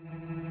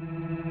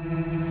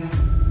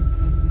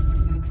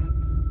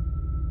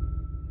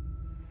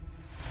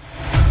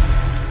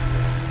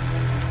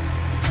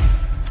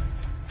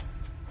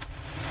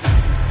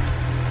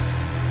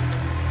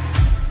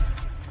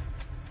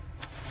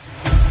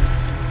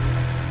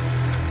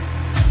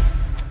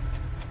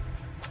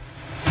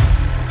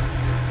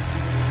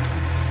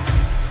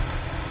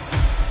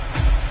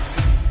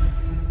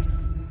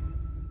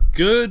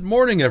Good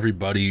morning,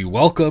 everybody.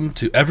 Welcome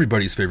to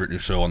everybody's favorite new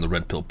show on the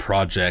Red Pill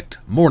Project,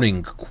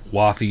 Morning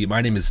Coffee.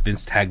 My name is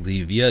Vince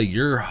Taglivia,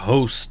 your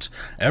host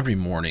every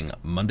morning,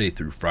 Monday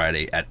through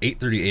Friday at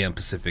 8:30 a.m.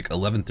 Pacific,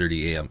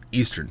 11:30 a.m.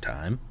 Eastern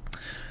Time.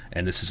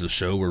 And this is a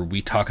show where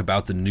we talk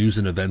about the news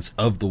and events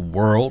of the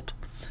world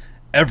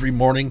every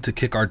morning to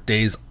kick our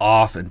days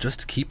off and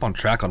just to keep on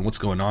track on what's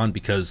going on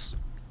because,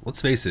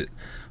 let's face it,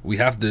 we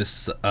have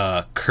this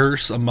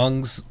curse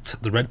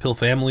amongst the Red Pill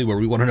family where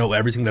we want to know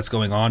everything that's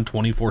going on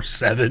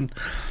 24/7,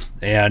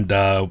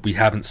 and we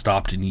haven't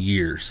stopped in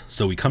years.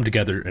 So we come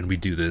together and we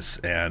do this,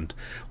 and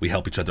we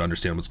help each other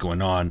understand what's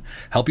going on,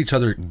 help each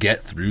other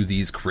get through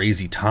these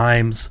crazy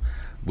times,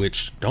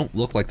 which don't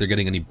look like they're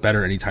getting any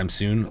better anytime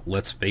soon.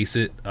 Let's face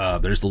it,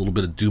 there's a little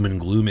bit of doom and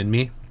gloom in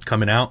me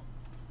coming out,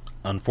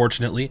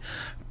 unfortunately.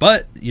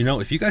 But, you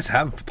know, if you guys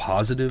have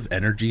positive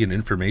energy and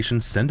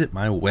information, send it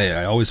my way.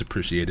 I always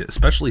appreciate it,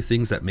 especially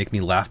things that make me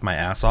laugh my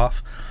ass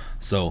off.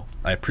 So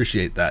I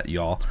appreciate that,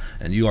 y'all.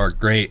 And you are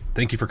great.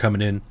 Thank you for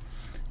coming in.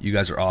 You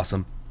guys are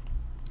awesome.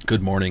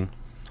 Good morning.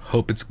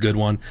 Hope it's a good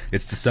one.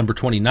 It's December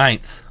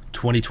 29th,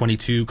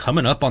 2022,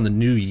 coming up on the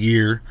new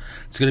year.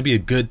 It's going to be a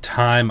good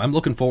time. I'm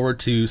looking forward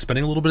to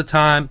spending a little bit of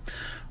time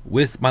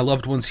with my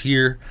loved ones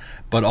here,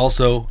 but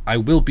also I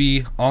will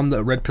be on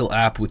the Red Pill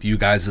app with you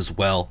guys as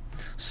well.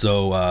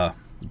 So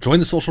join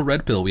the Social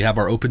Red Pill. We have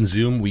our open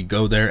Zoom. We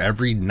go there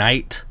every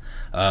night,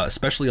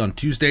 especially on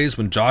Tuesdays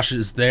when Josh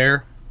is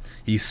there.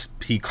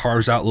 He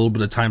carves out a little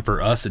bit of time for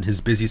us in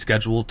his busy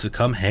schedule to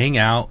come hang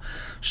out,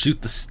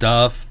 shoot the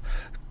stuff,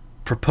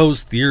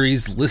 propose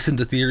theories, listen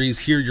to theories,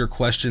 hear your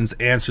questions,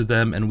 answer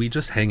them, and we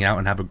just hang out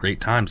and have a great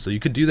time. So you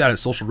could do that at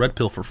Social Red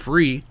Pill for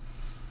free,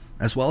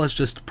 as well as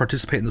just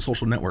participate in the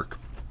social network.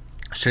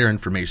 Share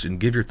information,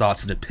 give your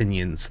thoughts and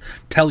opinions,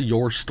 tell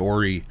your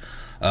story.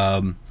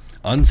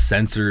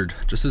 Uncensored,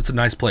 just it's a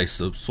nice place.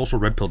 So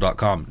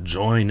socialredpill.com,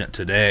 join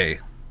today.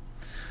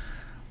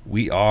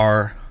 We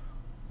are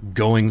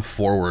going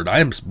forward. I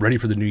am ready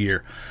for the new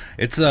year.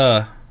 It's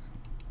oh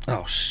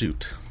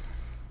shoot,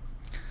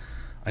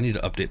 I need to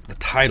update the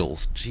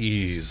titles.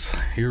 Jeez,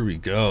 here we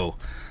go.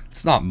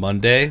 It's not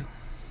Monday.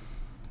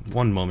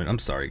 One moment, I'm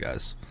sorry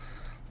guys.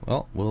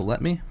 Well, will it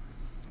let me?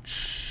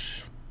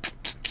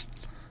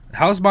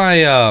 How's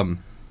my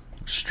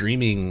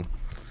streaming?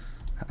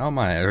 How am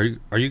I?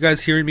 Are you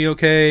guys hearing me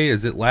okay?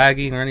 Is it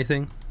lagging or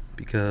anything?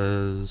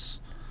 Because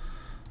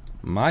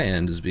my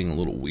end is being a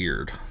little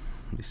weird.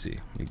 Let me see.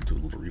 Let me do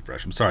a little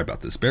refresh. I'm sorry about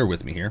this. Bear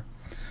with me here.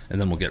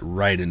 And then we'll get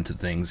right into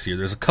things here.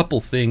 There's a couple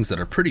things that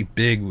are pretty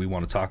big we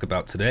want to talk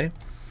about today.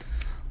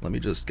 Let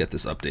me just get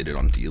this updated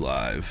on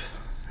DLive.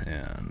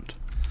 And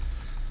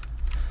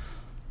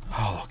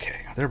oh,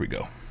 okay. There we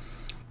go.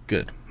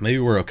 Good. Maybe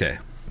we're okay.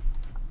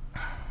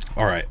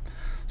 All right.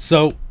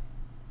 So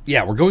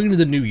yeah, we're going into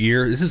the new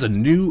year. This is a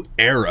new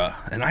era,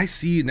 and I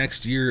see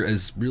next year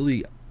as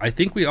really, I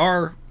think we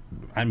are,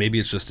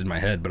 maybe it's just in my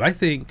head, but I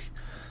think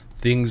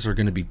things are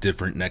going to be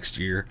different next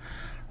year.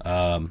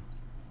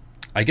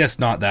 I guess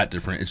not that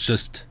different. It's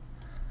just,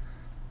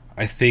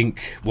 I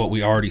think what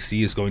we already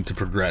see is going to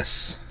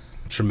progress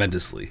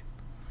tremendously.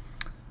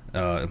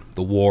 The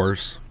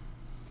wars,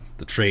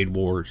 the trade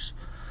wars,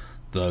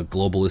 the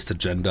globalist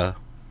agenda,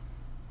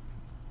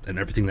 and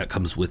everything that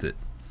comes with it.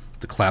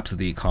 The collapse of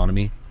the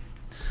economy.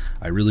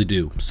 I really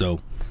do.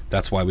 So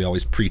that's why we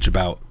always preach,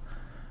 quote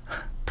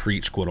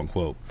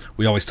unquote.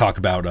 We always talk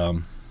about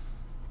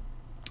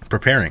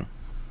preparing.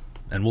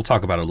 And we'll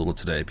talk about it a little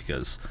today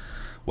because,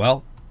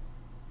 well,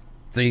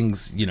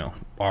 things,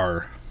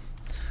 are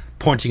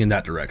pointing in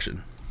that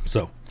direction.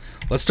 So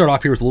let's start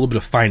off here with a little bit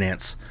of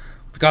finance.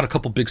 We've got a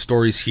couple big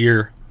stories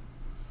here.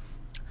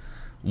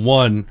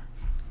 One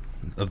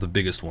of the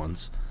biggest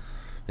ones,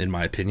 in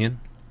my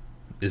opinion,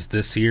 is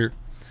this here.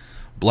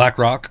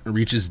 BlackRock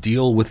reaches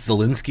deal with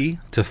Zelensky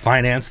to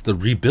finance the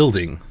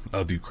rebuilding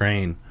of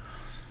Ukraine.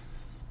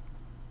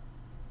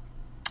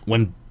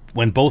 When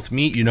both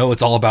meet,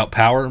 it's all about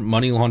power,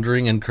 money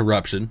laundering, and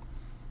corruption.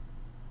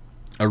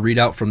 A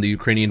readout from the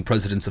Ukrainian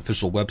president's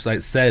official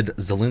website said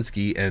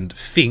Zelensky and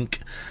Fink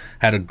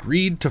had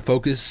agreed to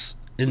focus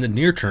in the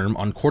near term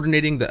on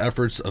coordinating the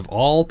efforts of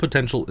all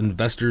potential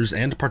investors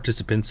and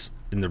participants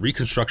in the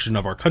reconstruction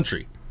of our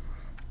country,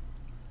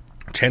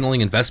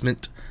 channeling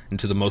investment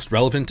into the most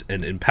relevant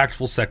and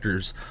impactful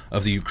sectors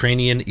of the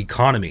Ukrainian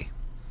economy.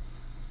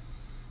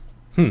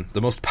 The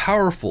most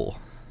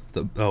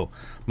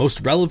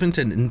relevant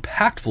and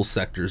impactful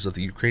sectors of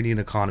the Ukrainian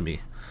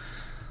economy.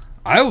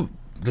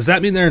 Does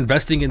that mean they're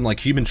investing in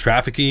like human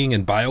trafficking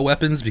and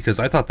bioweapons? Because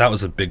I thought that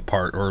was a big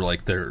part, or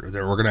like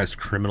their organized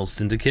criminal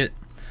syndicate.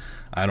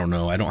 I don't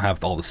know. I don't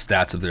have all the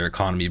stats of their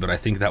economy, but I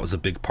think that was a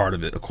big part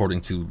of it,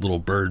 according to little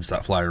birds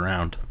that fly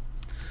around.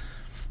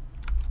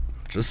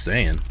 Just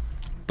saying.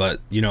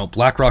 But,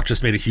 BlackRock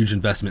just made a huge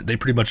investment. They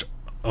pretty much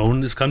own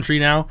this country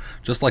now,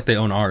 just like they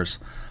own ours,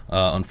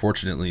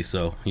 unfortunately.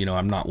 So,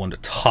 I'm not one to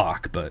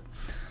talk, but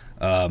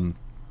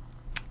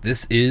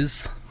this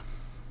is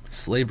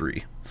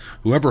slavery.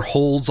 Whoever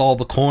holds all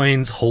the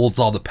coins holds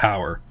all the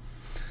power.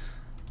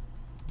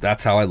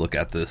 That's how I look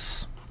at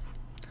this.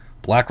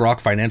 BlackRock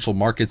Financial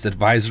Markets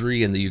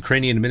Advisory and the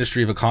Ukrainian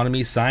Ministry of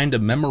Economy signed a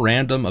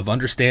memorandum of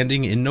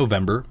understanding in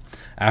November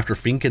after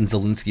Fink and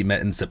Zelensky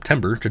met in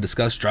September to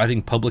discuss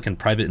driving public and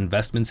private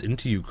investments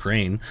into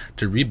Ukraine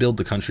to rebuild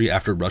the country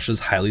after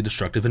Russia's highly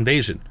destructive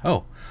invasion.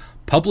 Oh,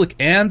 public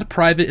and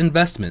private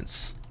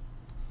investments.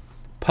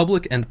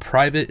 Public and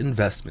private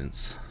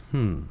investments.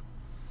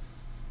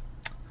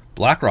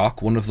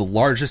 BlackRock, one of the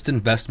largest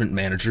investment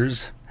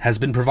managers, has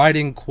been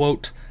providing,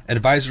 quote,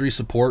 advisory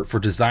support for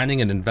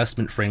designing an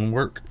investment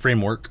framework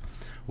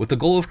with the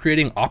goal of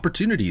creating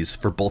opportunities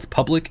for both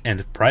public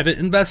and private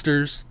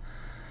investors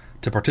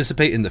to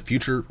participate in the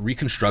future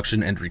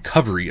reconstruction and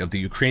recovery of the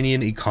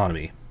Ukrainian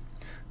economy,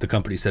 the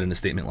company said in a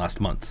statement last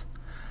month.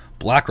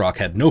 BlackRock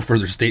had no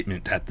further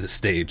statement at this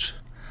stage.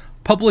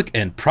 Public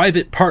and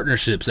private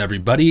partnerships,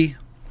 everybody.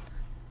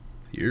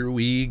 Here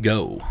we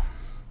go.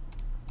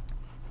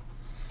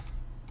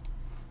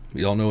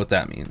 We all know what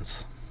that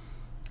means.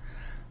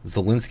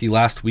 Zelensky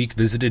last week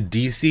visited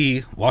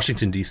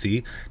Washington,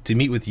 D.C., to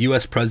meet with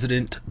U.S.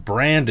 President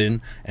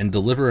Brandon and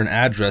deliver an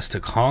address to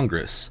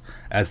Congress,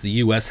 as the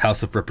U.S.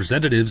 House of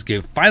Representatives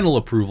gave final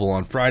approval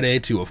on Friday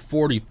to a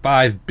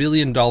 $45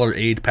 billion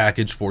aid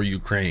package for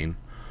Ukraine.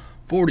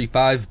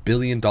 $45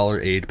 billion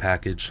aid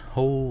package.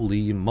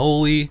 Holy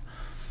moly.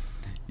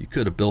 You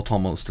could have built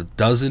almost a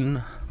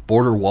dozen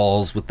border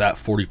walls with that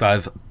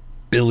 $45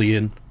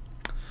 billion.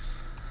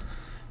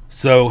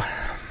 So,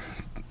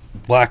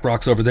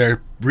 BlackRock's over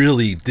there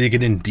really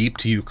digging in deep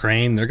to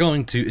Ukraine. They're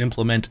going to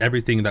implement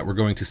everything that we're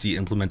going to see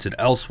implemented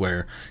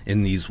elsewhere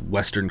in these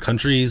Western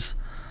countries.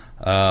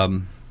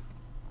 The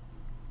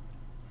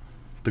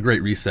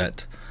Great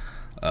Reset,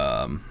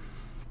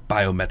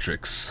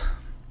 biometrics,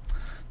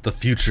 the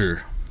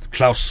future,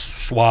 Klaus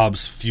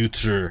Schwab's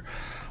future,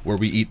 where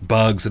we eat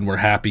bugs and we're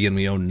happy and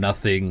we own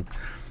nothing,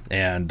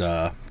 and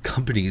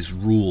companies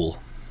rule.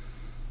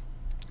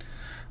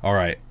 All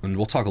right, and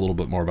we'll talk a little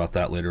bit more about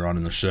that later on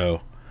in the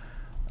show.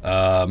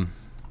 The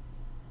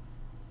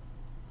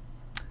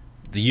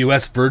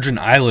U.S. Virgin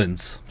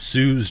Islands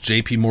sues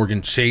J.P.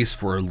 Morgan Chase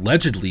for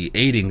allegedly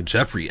aiding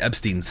Jeffrey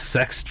Epstein's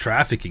sex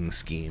trafficking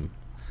scheme.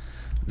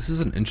 This is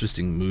an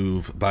interesting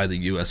move by the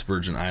U.S.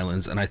 Virgin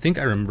Islands, and I think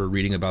I remember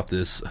reading about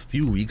this a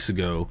few weeks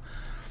ago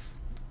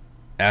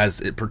as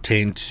it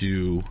pertained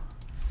to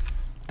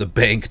the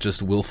bank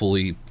just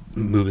willfully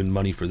moving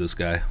money for this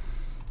guy.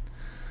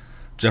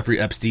 Jeffrey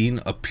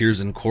Epstein appears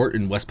in court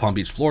in West Palm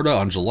Beach, Florida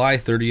on July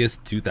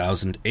 30th,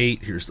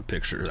 2008. Here's the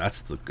picture.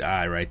 That's the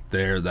guy right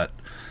there. That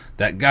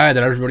guy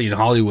that everybody in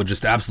Hollywood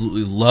just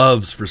absolutely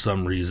loves for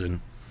some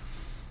reason.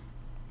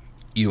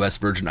 U.S.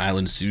 Virgin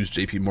Islands sues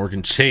J.P.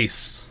 Morgan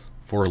Chase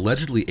for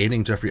allegedly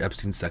aiding Jeffrey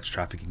Epstein's sex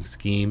trafficking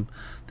scheme.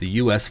 The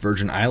U.S.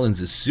 Virgin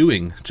Islands is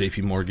suing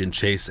J.P. Morgan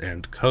Chase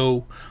and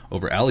Co.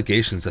 over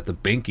allegations that the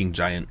banking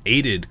giant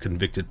aided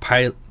convicted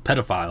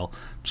pedophile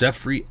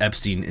Jeffrey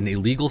Epstein in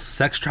illegally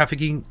sex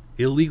trafficking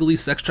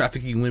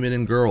women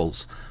and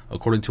girls,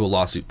 according to a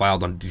lawsuit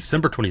filed on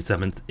December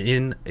 27th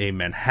in a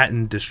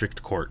Manhattan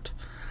district court.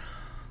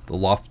 The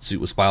lawsuit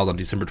was filed on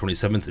December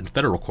 27th in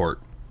federal court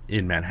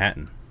in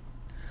Manhattan.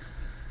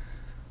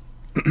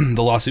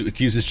 The lawsuit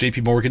accuses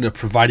J.P. Morgan of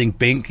providing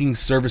banking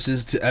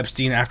services to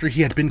Epstein after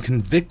he had been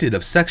convicted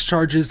of sex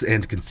charges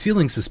and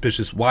concealing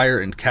suspicious wire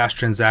and cash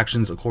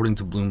transactions, according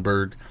to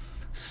Bloomberg.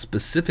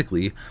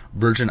 Specifically,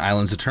 Virgin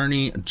Islands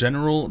Attorney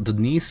General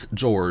Denise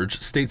George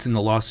states in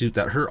the lawsuit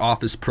that her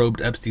office probed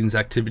Epstein's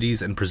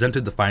activities and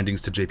presented the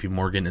findings to J.P.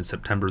 Morgan in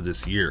September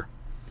this year.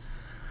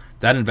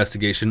 That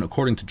investigation,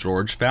 according to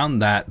George,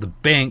 found that the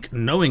bank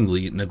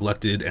knowingly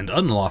neglected and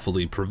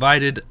unlawfully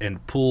provided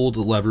and pulled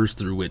levers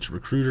through which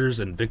recruiters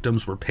and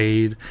victims were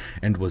paid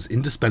and was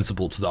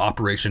indispensable to the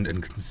operation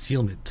and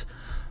concealment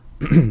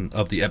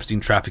of the Epstein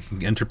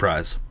trafficking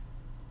enterprise.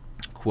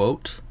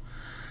 Quote,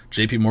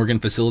 J.P. Morgan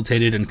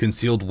facilitated and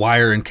concealed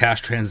wire and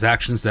cash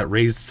transactions that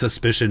raised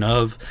suspicion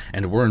of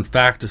and were in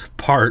fact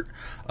part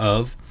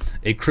of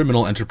a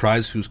criminal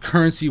enterprise whose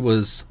currency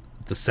was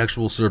the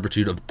sexual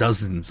servitude of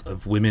dozens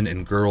of women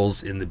and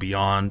girls in the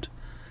beyond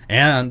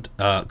and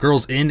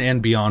girls in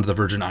and beyond the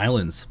Virgin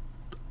Islands,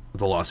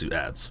 the lawsuit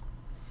adds.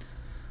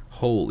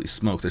 Holy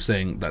smoke, they're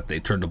saying that they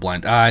turned a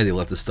blind eye, they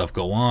let this stuff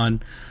go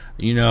on,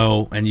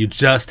 and you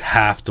just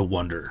have to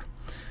wonder,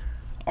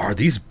 are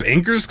these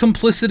bankers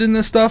complicit in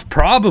this stuff?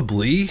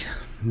 Probably.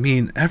 I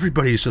mean,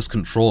 everybody's just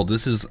controlled.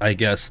 This is, I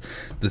guess,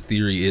 the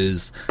theory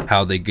is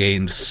how they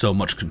gained so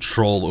much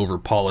control over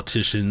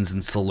politicians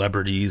and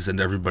celebrities and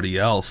everybody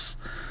else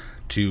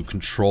to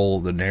control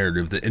the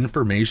narrative. The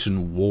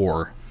information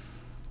war,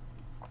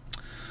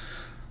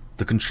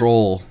 the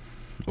control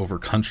over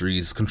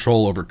countries,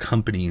 control over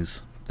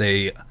companies.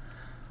 They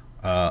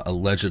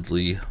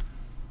allegedly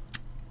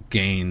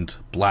gained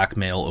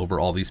blackmail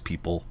over all these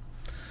people,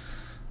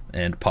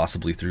 and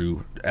possibly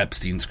through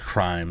Epstein's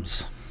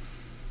crimes.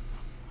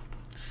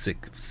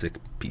 Sick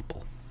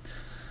people.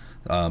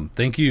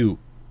 Thank you,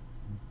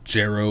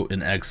 Jero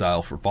in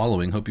Exile, for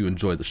following. Hope you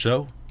enjoy the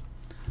show.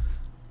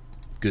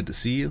 Good to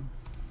see you.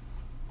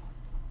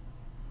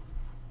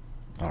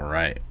 All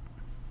right.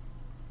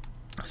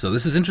 So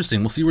this is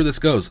interesting. We'll see where this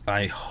goes.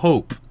 I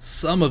hope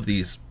some of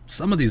these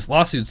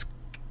lawsuits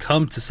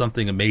come to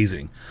something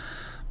amazing.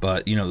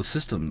 But, the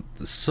system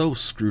is so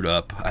screwed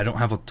up. I don't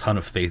have a ton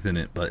of faith in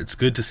it, but it's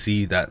good to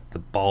see that the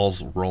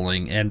ball's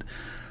rolling. And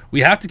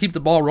we have to keep the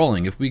ball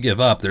rolling. If we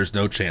give up, there's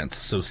no chance.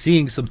 So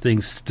seeing some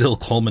things still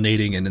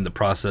culminating and in the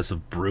process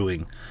of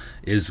brewing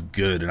is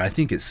good. And I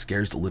think it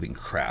scares the living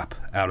crap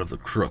out of the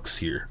crooks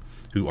here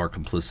who are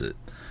complicit.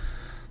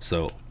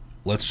 So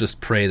let's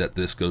just pray that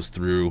this goes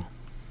through.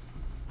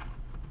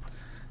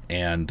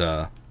 And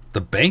the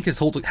bank is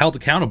held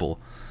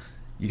accountable.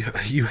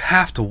 You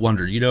have to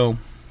wonder,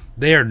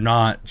 they are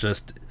not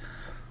just,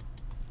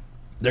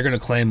 they're going to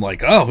claim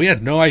like, oh, we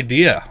had no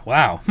idea.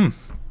 Wow.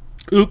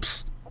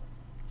 Oops.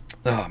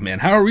 Oh, man,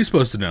 how are we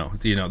supposed to know?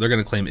 They're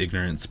going to claim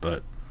ignorance,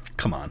 but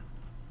come on.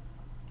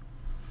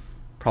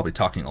 Probably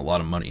talking a lot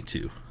of money,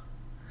 too.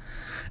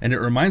 And it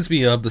reminds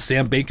me of the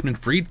Sam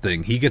Bankman-Fried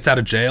thing. He gets out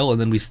of jail,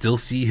 and then we still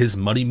see his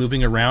money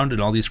moving around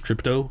in all these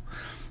crypto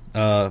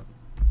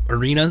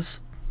arenas.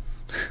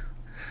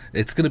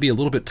 It's going to be a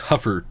little bit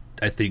tougher,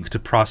 I think, to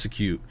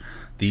prosecute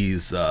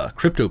these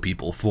crypto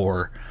people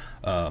for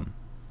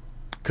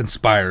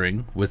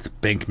conspiring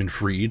with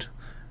Bankman-Fried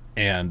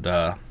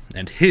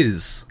and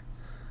his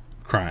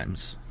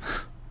crimes.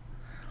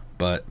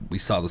 But we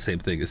saw the same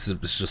thing. It's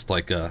just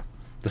like the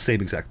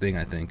same exact thing,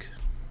 I think.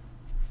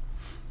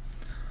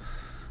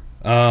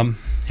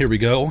 Here we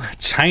go.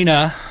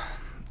 China's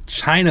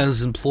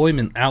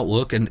employment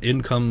outlook and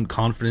income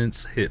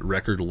confidence hit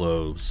record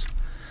lows.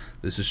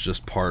 This is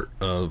just part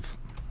of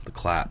the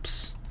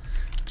collapse.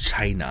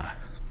 China.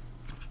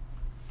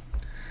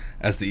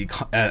 As the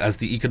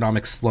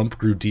economic slump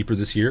grew deeper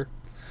this year,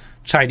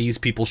 Chinese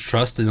people's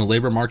trust in the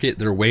labor market,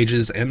 their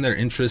wages, and their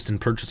interest in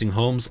purchasing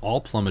homes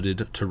all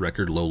plummeted to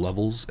record low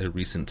levels, a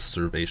recent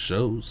survey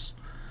shows.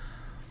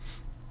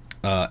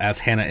 As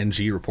Hannah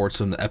NG reports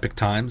from the Epoch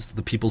Times,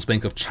 the People's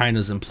Bank of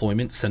China's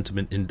Employment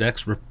Sentiment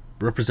Index,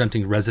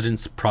 representing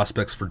residents'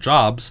 prospects for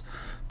jobs,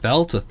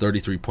 fell to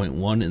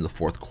 33.1 in the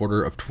fourth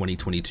quarter of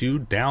 2022,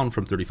 down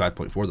from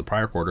 35.4 the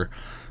prior quarter.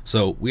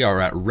 So we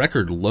are at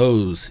record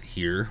lows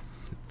here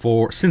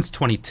since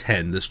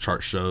 2010. This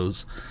chart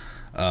shows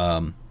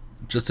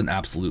just an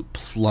absolute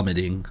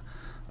plummeting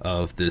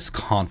of this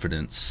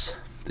confidence,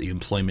 the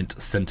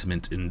Employment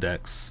Sentiment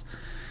Index.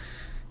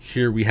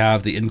 Here we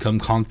have the Income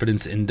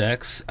Confidence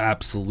Index,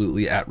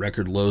 absolutely at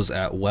record lows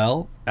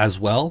as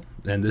well.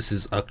 And this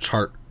is a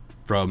chart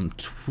from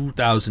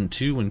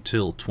 2002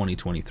 until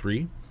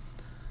 2023.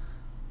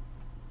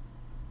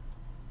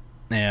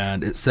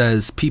 And it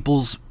says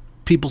People's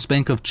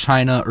Bank of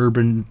China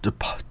Urban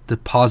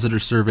Depositor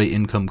Survey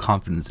Income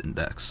Confidence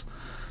Index.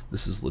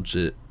 This is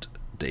legit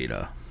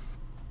data.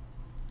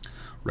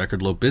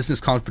 Record low business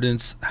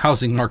confidence,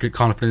 housing market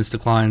confidence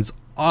declines,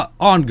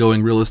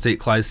 ongoing real estate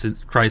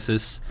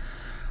crisis.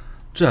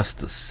 Just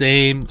the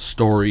same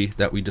story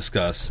that we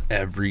discuss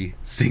every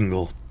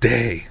single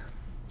day.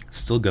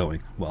 Still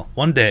going. Well,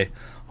 one day,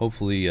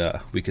 hopefully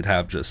we could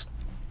have just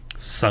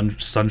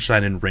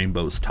sunshine and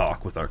rainbows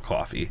talk with our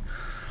coffee.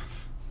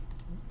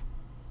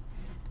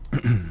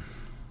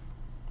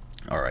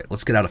 All right,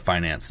 let's get out of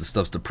finance. This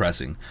stuff's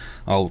depressing.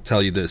 I'll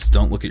tell you this,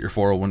 don't look at your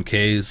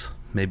 401ks.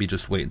 Maybe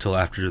just wait until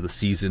after the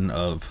season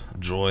of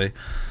joy,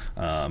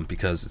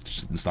 because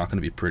it's not going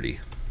to be pretty.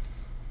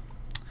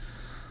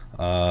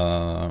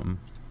 All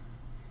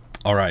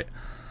right,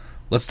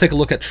 let's take a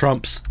look at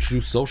Trump's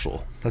Truth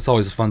Social. That's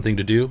always a fun thing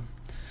to do.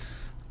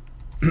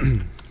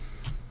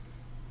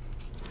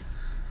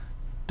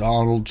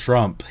 Donald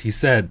Trump, he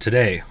said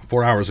today,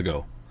 4 hours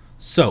ago,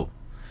 so,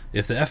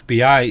 if the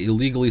FBI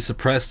illegally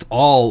suppressed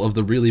all of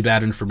the really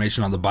bad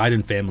information on the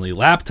Biden family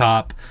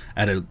laptop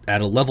at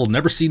a level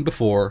never seen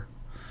before,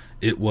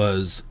 it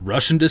was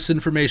Russian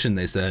disinformation,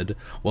 they said,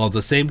 while at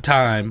the same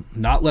time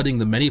not letting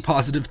the many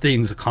positive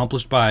things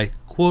accomplished by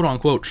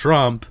quote-unquote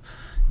Trump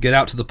get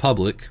out to the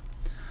public,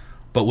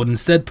 but would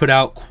instead put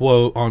out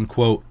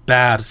quote-unquote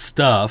bad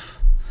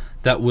stuff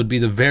that would be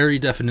the very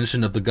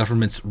definition of the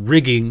government's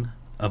rigging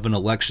of an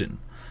election.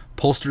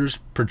 Pollsters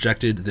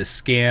projected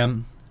this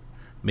scam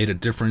made a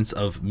difference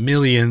of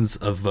millions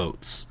of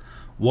votes.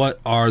 What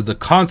are the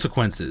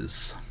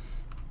consequences?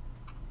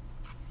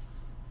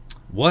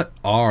 What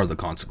are the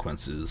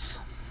consequences?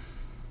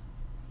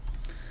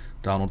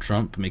 Donald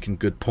Trump making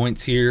good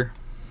points here.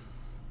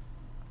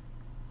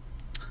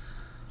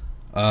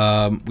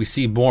 We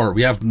see more.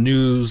 We have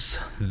news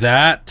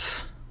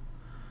that...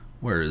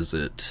 Where is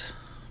it?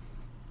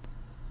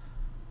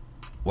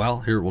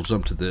 Well, here, we'll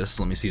jump to this.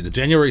 Let me see. The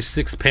January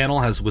 6th panel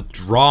has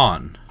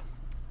withdrawn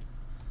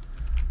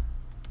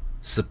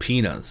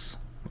subpoenas.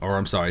 Or,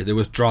 I'm sorry, they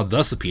withdraw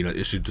the subpoena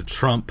issued to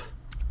Trump.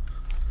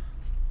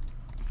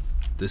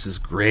 This is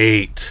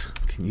great.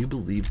 Can you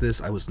believe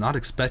this? I was not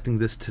expecting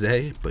this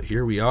today, but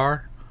here we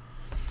are.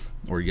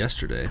 Or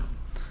yesterday.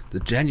 The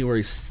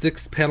January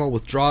 6th panel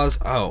withdraws...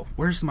 Oh,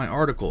 where's my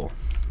article?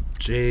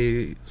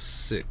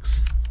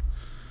 J6.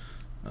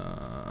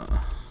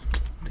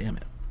 Damn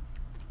it.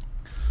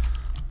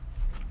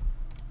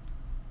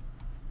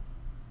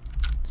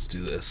 Let's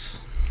do this.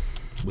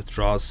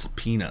 withdraws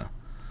subpoena.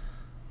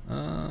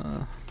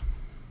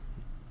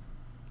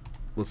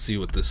 Let's see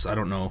what this. I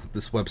don't know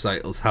this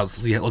website.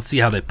 Let's see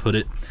how they put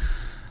it.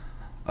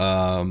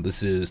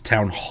 This is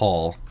Town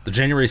Hall. The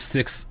January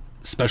 6th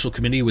Special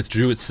Committee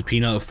withdrew its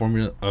subpoena of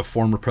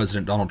former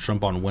President Donald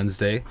Trump on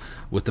Wednesday,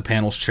 with the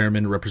panel's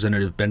chairman,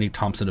 Representative Benny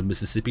Thompson of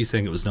Mississippi,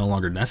 saying it was no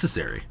longer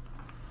necessary.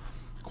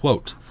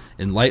 Quote,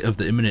 in light of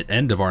the imminent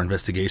end of our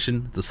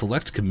investigation, the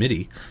Select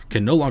Committee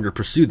can no longer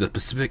pursue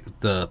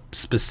the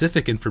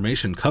specific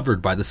information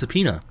covered by the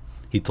subpoena,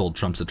 he told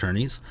Trump's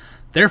attorneys.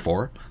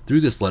 Therefore,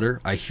 through this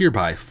letter, I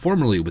hereby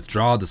formally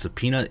withdraw the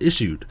subpoena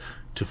issued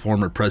to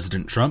former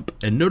President Trump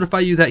and notify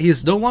you that he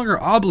is no longer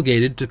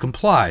obligated to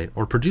comply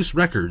or produce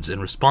records in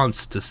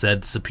response to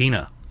said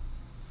subpoena.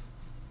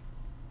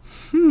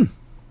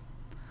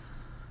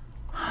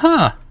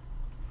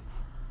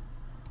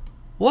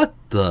 What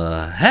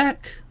the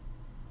heck?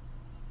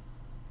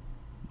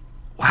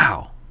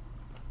 Wow.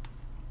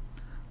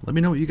 Let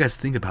me know what you guys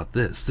think about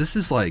this. This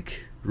is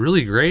like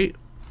really great,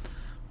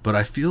 but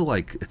I feel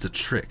like it's a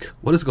trick.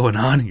 What is going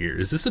on here?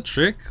 Is this a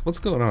trick? What's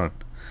going on?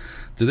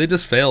 Do they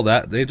just fail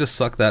that? They just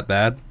suck that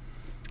bad?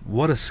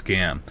 What a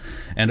scam.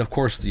 And of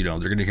course, they're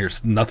going to hear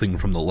nothing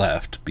from the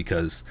left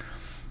because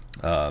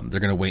they're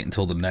going to wait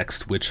until the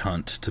next witch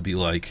hunt to be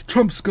like,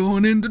 Trump's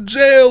going into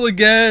jail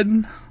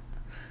again.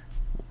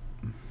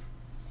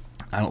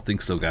 I don't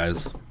think so,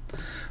 guys.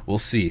 We'll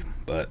see.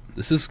 But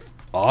this is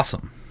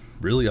awesome.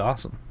 Really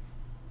awesome.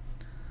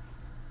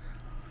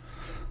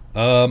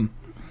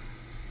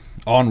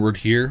 Onward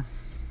here.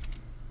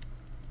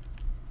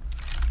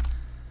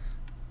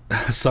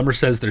 Summer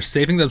says they're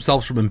saving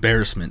themselves from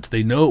embarrassment.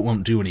 They know it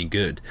won't do any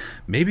good.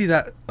 Maybe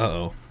that...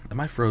 Uh-oh. Am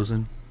I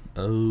frozen?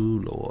 Oh,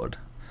 Lord.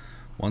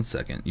 1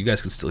 second. You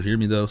guys can still hear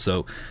me, though.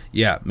 So,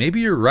 yeah,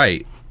 maybe you're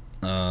right.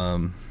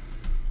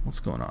 What's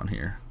going on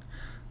here?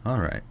 All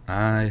right.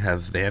 I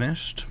have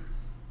vanished.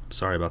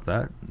 Sorry about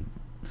that.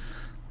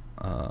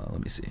 Let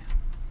me see.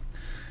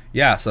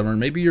 Yeah, Summer,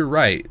 maybe you're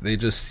right. They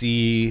just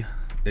see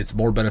it's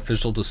more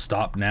beneficial to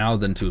stop now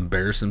than to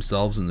embarrass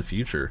themselves in the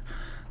future.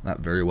 That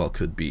very well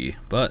could be.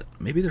 But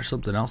maybe there's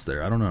something else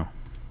there. I don't know.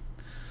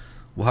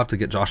 We'll have to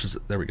get Josh's...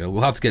 There we go.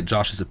 We'll have to get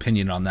Josh's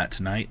opinion on that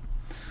tonight.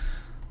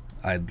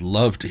 I'd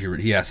love to hear what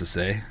he has to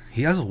say.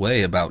 He has a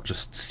way about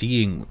just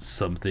seeing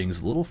some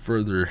things a little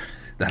further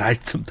that I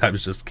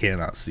sometimes just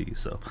cannot see.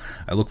 So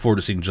I look forward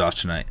to seeing Josh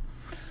tonight.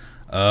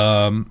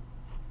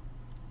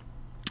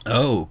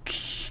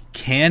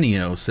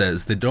 Canio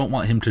says they don't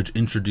want him to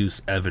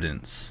introduce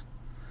evidence.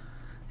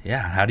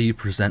 Yeah, how do you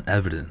present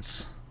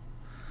evidence?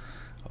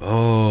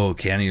 Oh,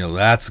 Canio,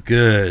 that's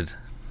good.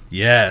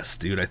 Yes,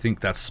 dude, I think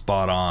that's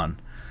spot on.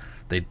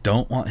 They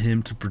don't want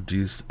him to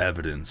produce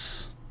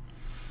evidence.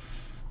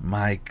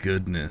 My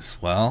goodness.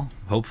 Well,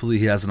 hopefully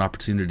he has an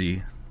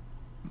opportunity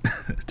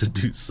to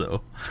do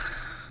so.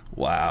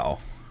 Wow.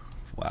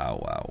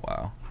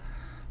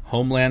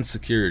 Homeland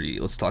Security.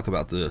 Let's talk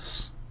about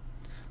this.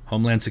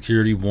 Homeland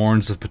Security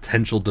warns of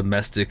potential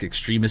domestic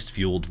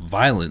extremist-fueled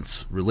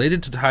violence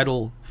related to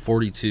Title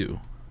 42.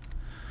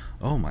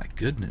 Oh my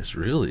goodness,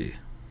 really?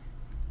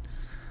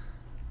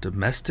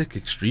 Domestic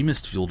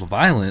extremist-fueled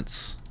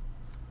violence?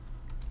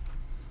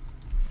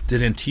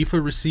 Did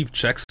Antifa receive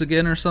checks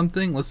again or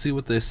something? Let's see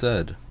what they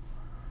said.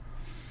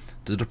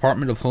 The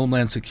Department of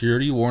Homeland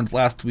Security warned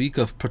last week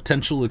of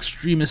potential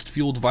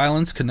extremist-fueled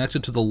violence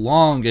connected to the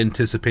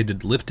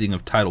long-anticipated lifting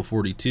of Title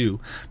 42,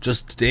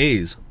 just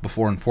days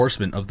before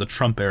enforcement of the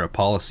Trump-era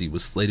policy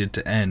was slated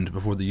to end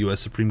before the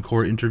U.S. Supreme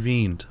Court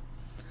intervened.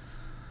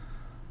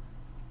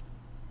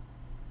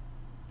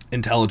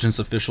 Intelligence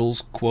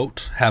officials,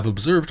 quote, have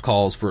observed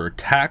calls for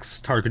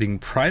attacks targeting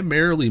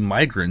primarily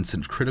migrants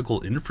and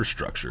critical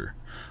infrastructure,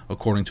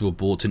 according to a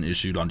bulletin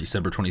issued on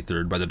December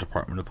 23rd by the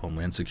Department of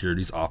Homeland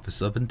Security's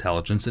Office of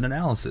Intelligence and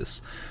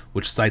Analysis,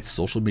 which cites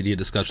social media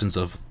discussions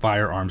of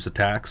firearms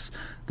attacks,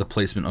 the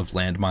placement of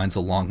landmines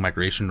along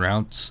migration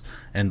routes,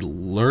 and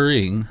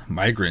luring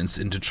migrants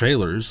into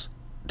trailers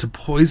to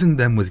poison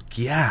them with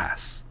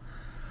gas.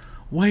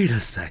 Wait a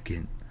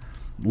second.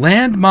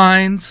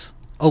 Landmines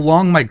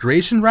along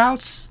migration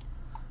routes?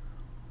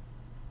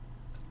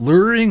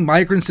 Luring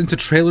migrants into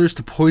trailers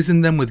to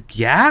poison them with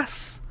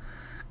gas?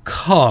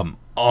 Come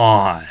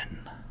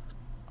on.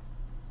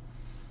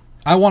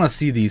 I want to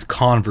see these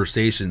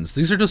conversations.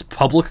 These are just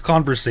public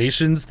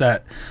conversations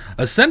that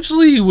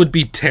essentially would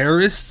be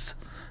terrorists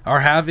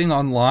are having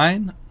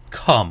online.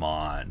 Come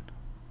on.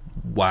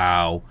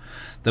 Wow.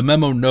 The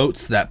memo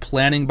notes that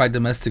planning by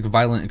domestic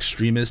violent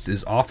extremists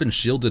is often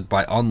shielded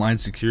by online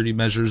security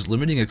measures,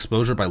 limiting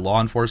exposure by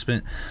law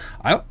enforcement.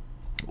 I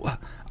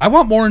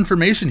want more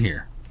information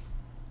here.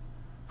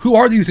 Who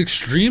are these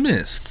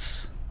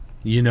extremists?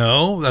 You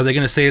know, are they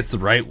going to say it's the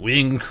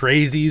right-wing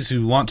crazies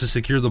who want to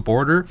secure the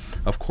border?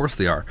 Of course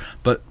they are.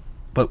 But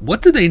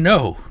what do they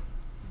know?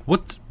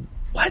 What?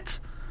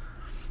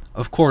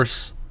 Of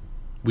course,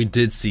 we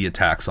did see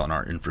attacks on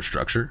our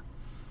infrastructure.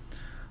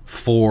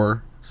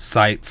 4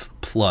 sites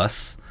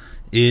plus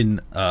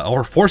in,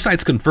 or 4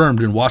 sites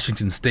confirmed in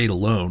Washington state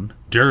alone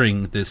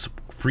during this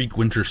freak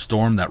winter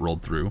storm that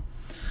rolled through.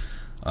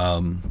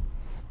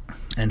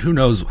 And who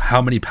knows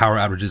how many power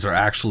outages are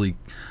actually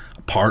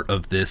part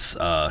of this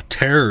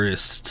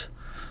terrorist.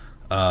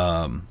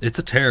 It's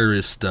a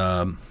terrorist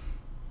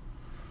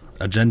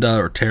agenda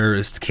or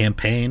terrorist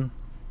campaign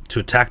to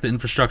attack the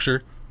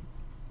infrastructure.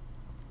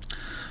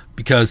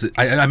 Because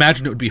I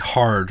imagine it would be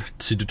hard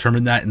to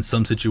determine that in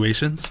some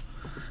situations,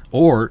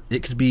 or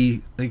it could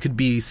be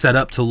set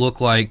up to look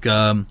like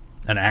an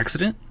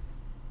accident.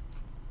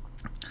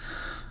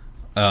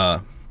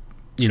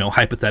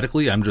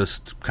 Hypothetically, I'm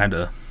just kind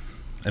of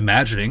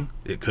imagining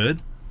it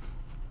could.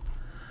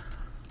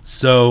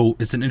 So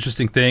it's an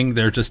interesting thing.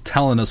 They're just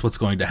telling us what's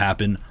going to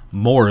happen.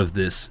 More of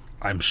this,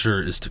 I'm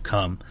sure, is to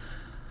come.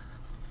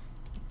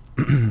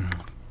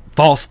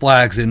 False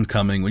flags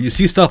incoming. When you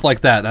see stuff like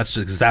that, that's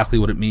exactly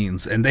what it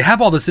means. And they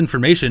have all this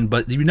information,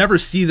 but you never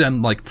see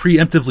them like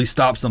preemptively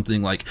stop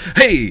something like,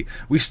 hey,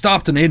 we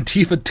stopped an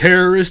Antifa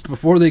terrorist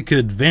before they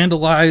could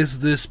vandalize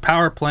this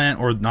power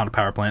plant, or not a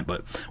power plant,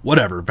 but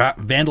whatever,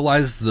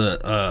 vandalize the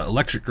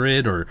electric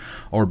grid,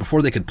 or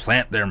before they could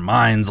plant their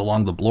mines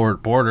along the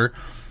border,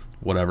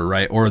 whatever,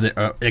 right? Or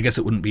I guess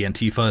it wouldn't be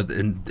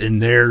Antifa. In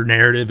their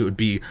narrative, it would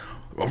be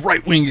a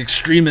right-wing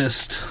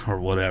extremist or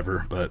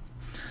whatever, but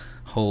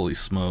holy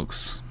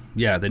smokes.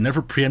 Yeah, they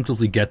never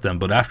preemptively get them,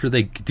 but after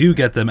they do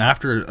get them,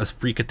 after a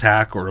freak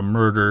attack or a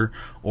murder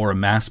or a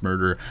mass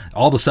murder,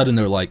 all of a sudden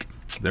they're like,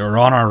 they were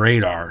on our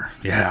radar.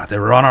 Yeah, they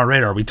were on our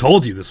radar. We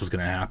told you this was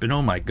going to happen.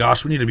 Oh my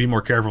gosh, we need to be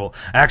more careful.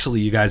 Actually,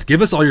 you guys, give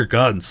us all your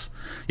guns.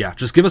 Yeah,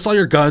 just give us all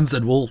your guns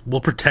and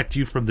we'll protect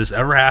you from this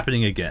ever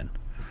happening again.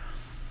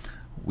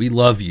 We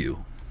love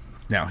you.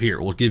 Now here,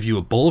 we'll give you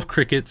a bowl of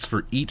crickets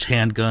for each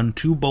handgun,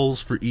 2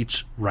 bowls for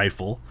each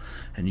rifle,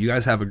 and you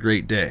guys have a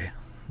great day.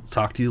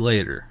 Talk to you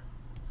later.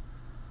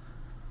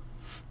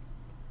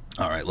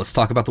 All right, let's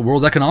talk about the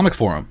World Economic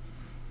Forum.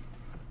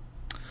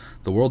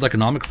 The World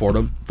Economic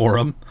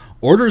Forum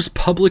orders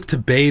public to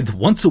bathe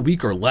once a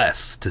week or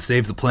less to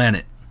save the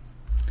planet.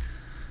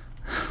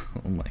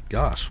 Oh my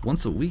gosh,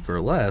 once a week or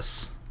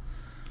less?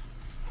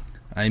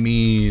 I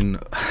mean,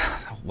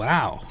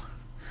 wow.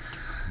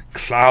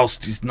 Klaus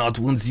does not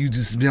want you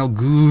to smell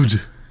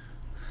good.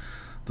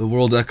 The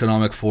World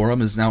Economic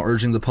Forum is now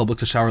urging the public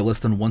to shower less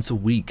than once a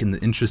week in the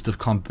interest of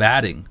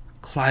combating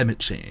climate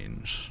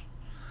change.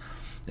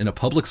 In a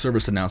public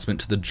service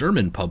announcement to the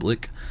German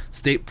public,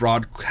 state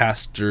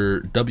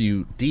broadcaster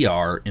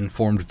WDR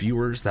informed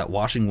viewers that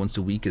washing once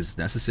a week is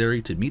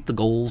necessary to meet the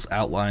goals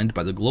outlined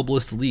by the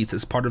globalist elites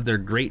as part of their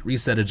Great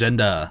Reset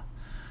agenda.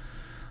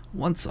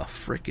 Once a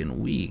frickin'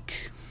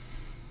 week.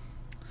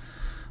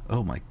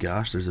 Oh my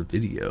gosh, there's a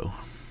video.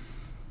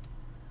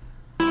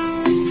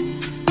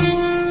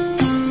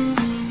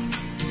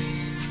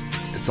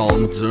 It's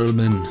all in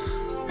German.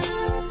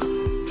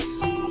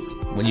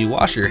 When you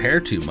wash your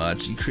hair too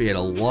much, you create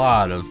a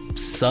lot of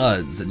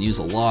suds and use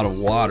a lot of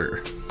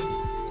water.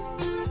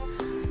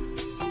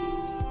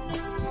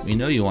 We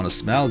know you want to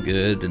smell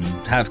good and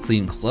have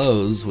clean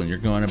clothes when you're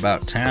going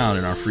about town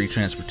in our free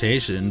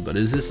transportation, but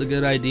is this a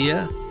good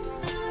idea?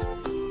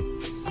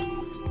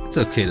 It's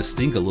okay to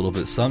stink a little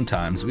bit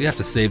sometimes. We have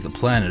to save the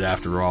planet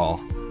after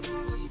all.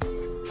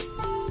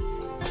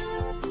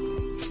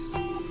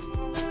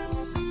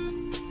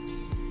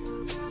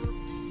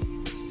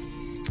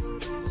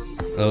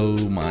 Oh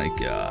my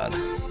god.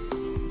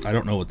 I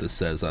don't know what this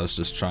says. I was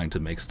just trying to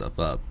make stuff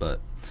up,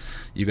 but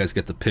you guys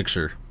get the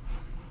picture.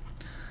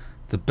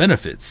 The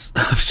benefits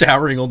of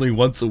showering only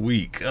once a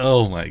week.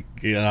 Oh my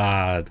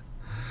god.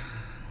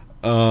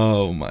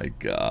 Oh my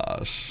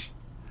gosh.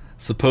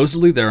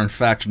 Supposedly there are in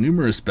fact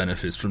numerous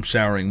benefits from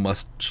showering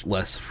much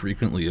less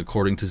frequently,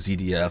 according to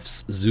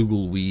ZDF's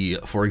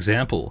Zugel. For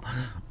example,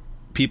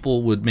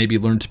 people would maybe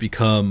learn to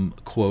become,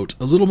 quote,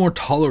 a little more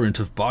tolerant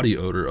of body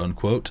odor,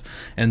 unquote,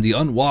 and the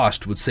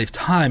unwashed would save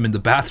time in the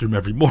bathroom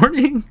every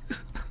morning.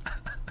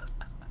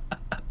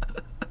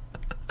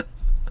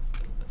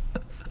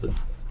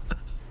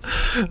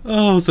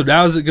 Oh, so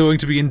now is it going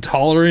to be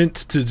intolerant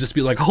to just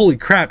be like, holy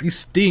crap, you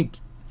stink?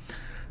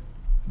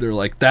 They're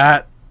like,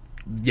 that,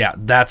 yeah,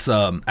 that's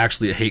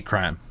actually a hate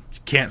crime. You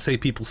can't say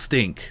people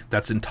stink.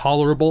 That's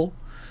intolerable.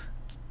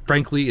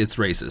 Frankly, it's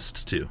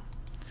racist, too.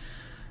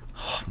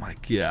 Oh my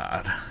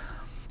god.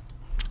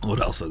 What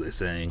else are they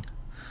saying?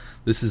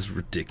 This is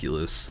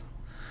ridiculous.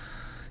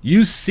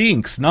 Use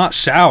sinks, not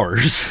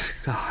showers.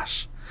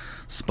 Gosh.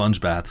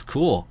 Sponge baths,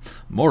 cool.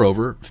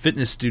 Moreover,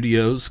 fitness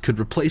studios could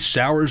replace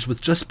showers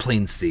with just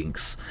plain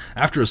sinks.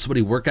 After a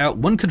sweaty workout,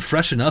 one could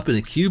freshen up in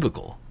a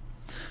cubicle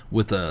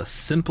with a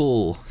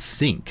simple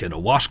sink and a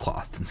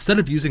washcloth instead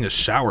of using a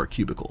shower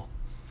cubicle.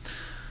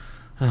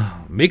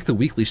 Make the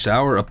weekly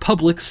shower a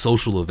public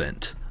social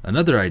event.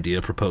 Another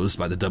idea proposed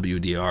by the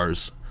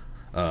WDR's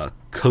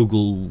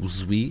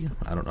Kugelswee,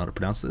 I don't know how to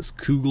pronounce this,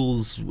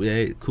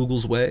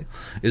 Kugelswee,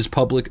 is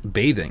public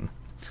bathing.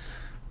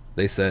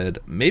 They said,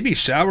 maybe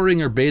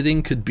showering or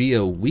bathing could be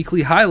a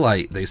weekly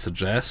highlight, they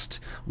suggest.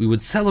 We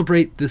would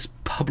celebrate this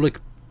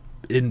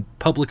in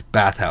public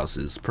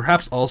bathhouses,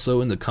 perhaps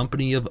also in the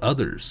company of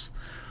others.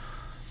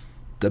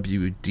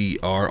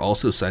 WDR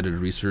also cited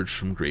research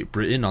from Great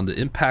Britain on the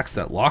impacts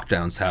that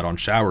lockdowns had on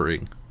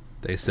showering.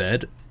 They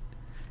said,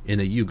 in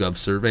a YouGov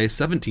survey,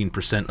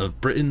 17%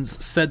 of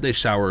Britons said they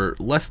shower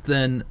less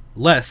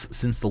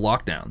since the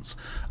lockdowns.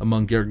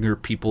 Among younger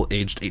people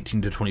aged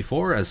 18 to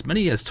 24, as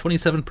many as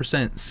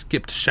 27%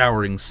 skipped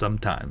showering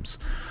sometimes.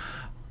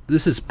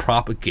 This is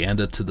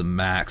propaganda to the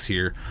max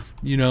here.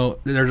 You know,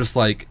 they're just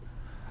like,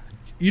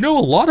 you know, a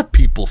lot of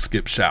people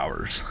skip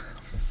showers.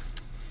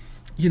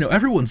 You know,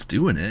 everyone's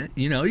doing it.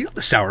 You know, you don't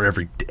have to shower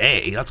every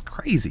day. That's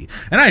crazy.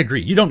 And I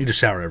agree. You don't need to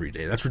shower every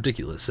day. That's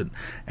ridiculous.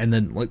 And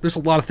then, like, there's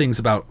a lot of things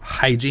about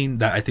hygiene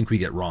that I think we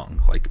get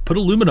wrong. Like, put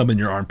aluminum in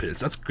your armpits.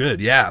 That's good.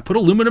 Yeah. Put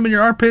aluminum in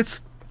your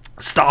armpits.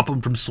 Stop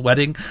them from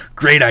sweating.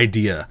 Great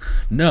idea.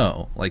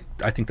 No. Like,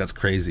 I think that's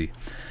crazy.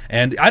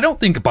 And I don't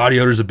think body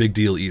odor is a big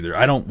deal either.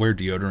 I don't wear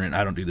deodorant.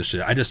 I don't do this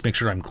shit. I just make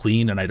sure I'm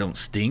clean and I don't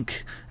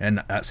stink.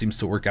 And that seems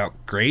to work out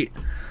great.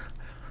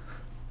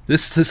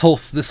 This whole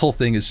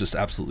thing is just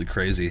absolutely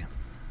crazy.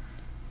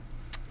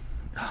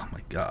 Oh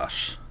my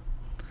gosh.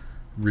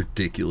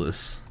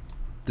 Ridiculous.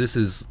 This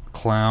is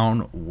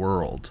clown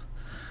world.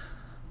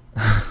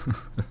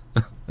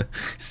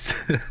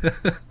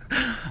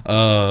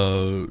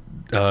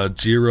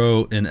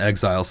 Jiro in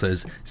Exile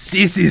says,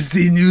 "This is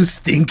the new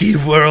stinky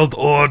world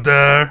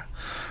order."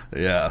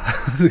 Yeah.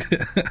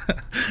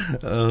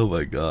 Oh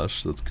my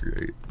gosh, that's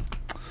great.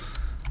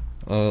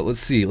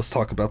 Let's see. Let's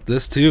talk about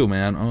this too,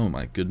 man. Oh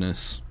my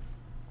goodness.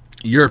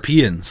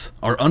 Europeans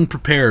are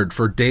unprepared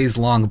for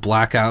days-long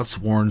blackouts,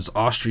 warns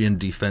Austrian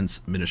Defense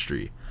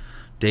Ministry.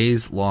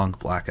 Days-long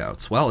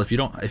blackouts. Well, if you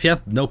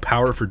have no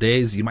power for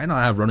days, you might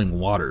not have running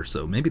water.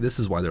 So maybe this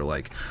is why they're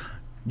like,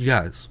 you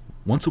guys,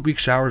 once a week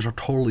showers are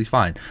totally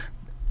fine.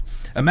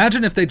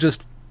 Imagine if they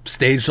just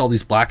staged all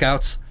these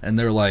blackouts and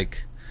they're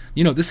like,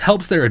 you know, this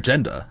helps their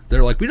agenda.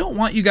 They're like, we don't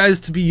want you guys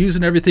to be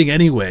using everything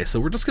anyway, so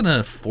we're just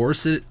gonna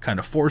force it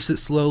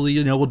slowly.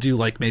 You know, we'll do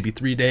like maybe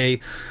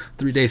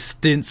 3-day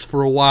stints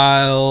for a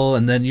while,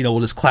 and then, you know,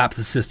 we'll just collapse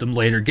the system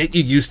later, get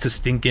you used to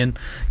stinking,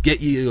 get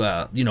you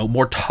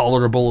more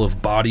tolerable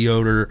of body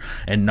odor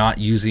and not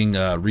using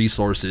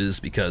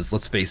resources, because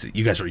let's face it,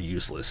 you guys are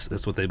useless.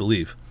 That's what they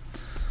believe.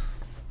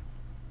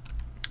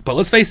 But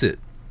let's face it,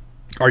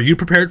 are you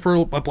prepared for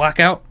a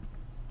blackout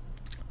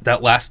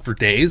that lasts for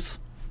days?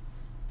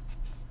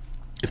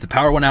 If the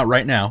power went out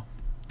right now,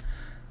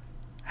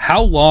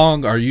 how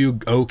long are you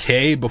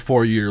okay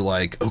before you're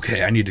like,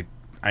 okay, I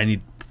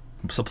need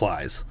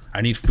supplies,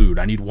 I need food,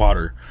 I need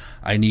water,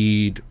 I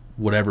need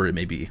whatever it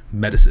may be,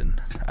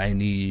 medicine, I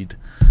need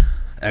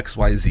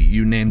XYZ,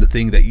 you name the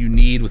thing that you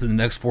need within the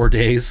next 4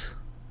 days.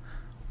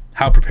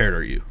 How prepared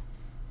are you?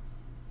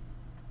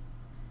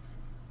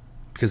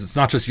 Because it's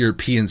not just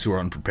Europeans who are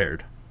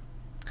unprepared.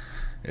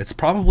 It's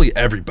probably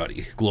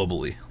everybody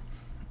globally,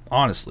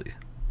 honestly.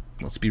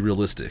 Let's be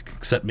realistic.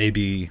 Except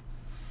maybe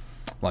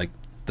like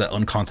the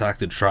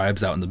uncontacted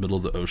tribes out in the middle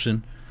of the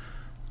ocean.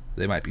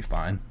 They might be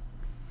fine.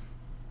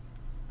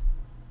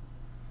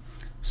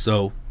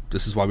 So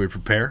this is why we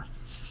prepare.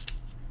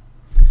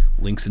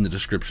 Links in the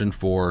description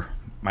for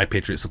My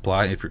Patriot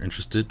Supply if you're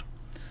interested.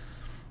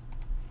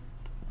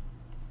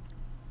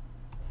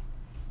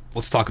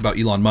 Let's talk about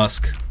Elon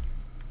Musk.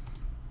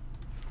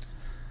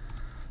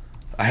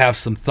 I have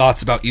some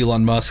thoughts about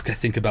Elon Musk. I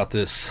think about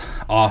this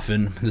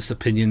often.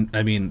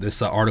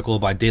 This article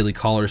by Daily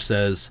Caller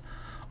says,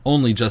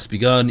 only just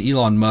begun,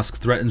 Elon Musk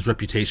threatens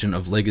reputation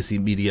of legacy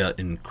media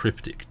in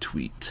cryptic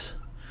tweet.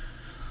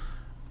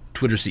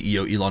 Twitter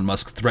CEO Elon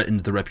Musk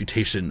threatened the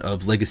reputation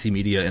of legacy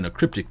media in a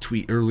cryptic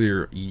tweet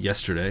earlier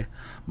yesterday.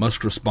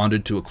 Musk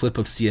responded to a clip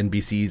of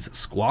CNBC's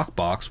Squawk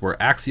Box where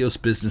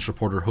Axios business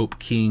reporter Hope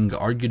King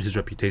argued his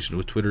reputation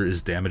with Twitter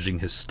is damaging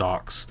his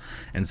stocks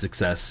and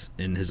success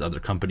in his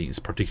other companies,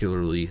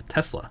 particularly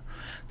Tesla.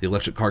 The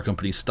electric car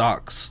company's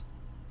stock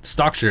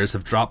shares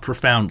have dropped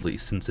profoundly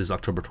since his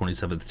October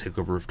 27th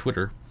takeover of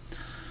Twitter.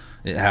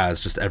 It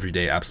has, just every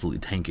day, absolutely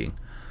tanking.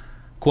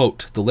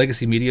 Quote, the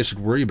legacy media should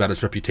worry about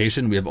its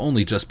reputation. We have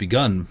only just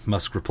begun,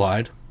 Musk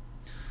replied.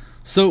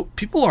 So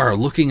people are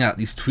looking at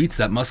these tweets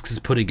that Musk is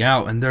putting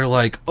out, and they're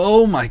like,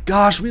 oh my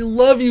gosh, we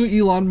love you,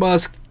 Elon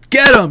Musk.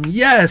 Get him.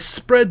 Yes.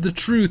 Spread the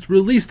truth.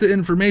 Release the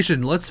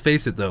information. Let's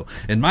face it, though.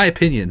 In my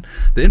opinion,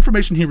 the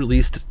information he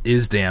released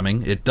is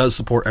damning. It does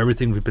support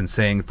everything we've been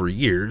saying for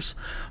years.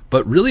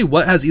 But really,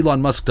 what has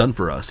Elon Musk done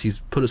for us?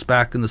 He's put us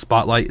back in the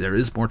spotlight. There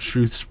is more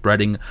truth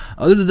spreading.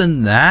 Other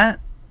than that,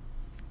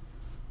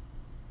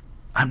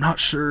 I'm not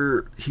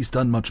sure he's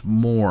done much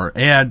more.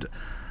 And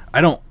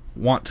I don't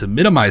want to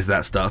minimize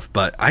that stuff,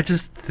 but I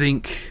just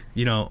think,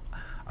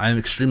 I'm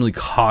extremely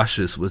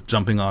cautious with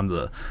jumping on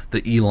the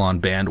Elon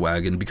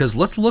bandwagon, because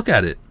let's look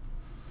at it.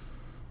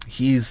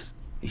 He's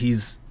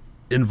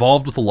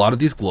involved with a lot of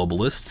these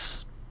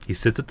globalists. He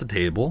sits at the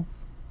table.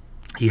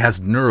 He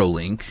has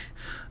Neuralink,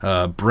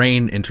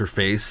 brain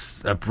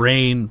interface, a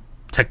brain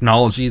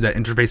technology that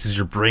interfaces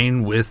your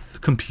brain with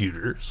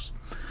computers.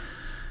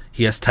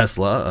 He has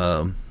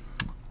Tesla,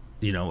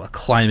 a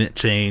climate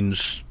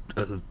change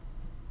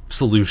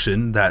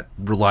solution that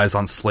relies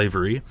on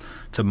slavery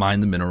to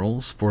mine the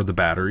minerals for the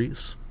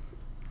batteries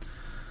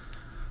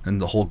and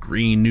the whole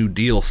Green New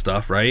Deal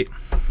stuff, right?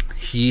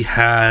 He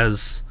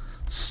has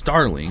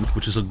Starlink,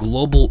 which is a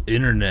global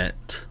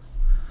internet,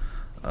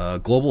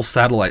 global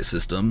satellite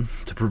system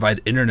to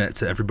provide internet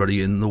to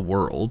everybody in the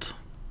world.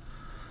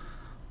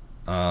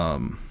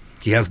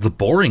 He has the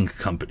Boring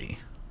Company,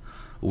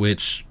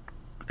 which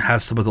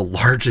has some of the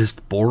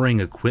largest boring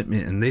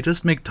equipment, and they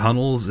just make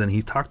tunnels, and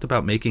he talked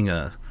about making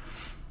a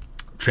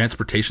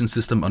transportation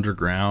system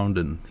underground,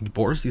 and he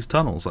bores these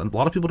tunnels. And a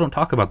lot of people don't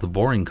talk about the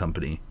Boring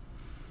Company.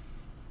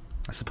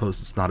 I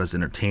suppose it's not as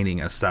entertaining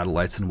as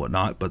satellites and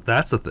whatnot, but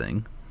that's a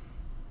thing.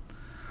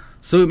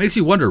 So it makes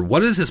you wonder,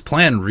 what is his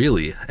plan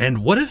really?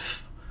 And what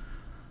if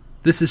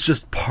this is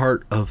just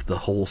part of the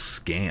whole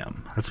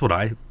scam? That's what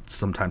I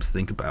sometimes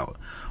think about.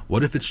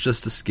 What if it's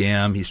just a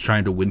scam? He's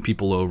trying to win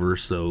people over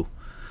so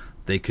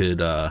they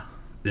could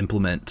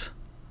implement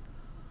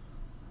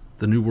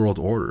the New World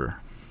Order,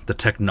 the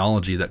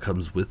technology that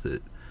comes with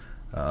it,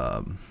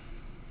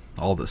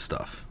 all this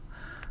stuff.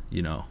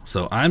 You know,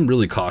 so I'm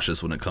really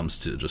cautious when it comes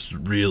to just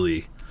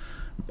really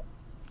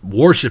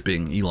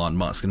worshipping Elon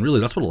Musk. And really,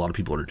 that's what a lot of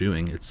people are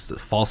doing. It's a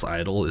false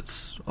idol.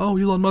 It's, oh,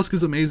 Elon Musk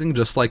is amazing,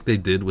 just like they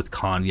did with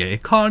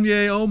Kanye.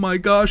 Kanye, oh my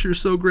gosh, you're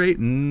so great.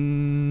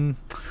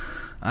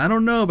 I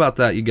don't know about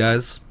that, you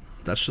guys.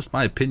 That's just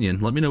my opinion.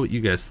 Let me know what you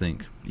guys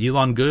think.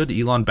 Elon good,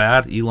 Elon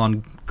bad,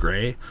 Elon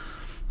gray.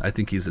 I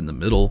think he's in the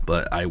middle,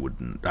 but I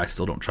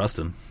still don't trust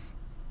him.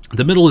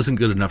 The middle isn't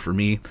good enough for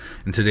me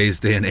in today's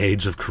day and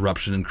age of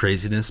corruption and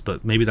craziness,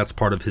 but maybe that's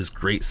part of his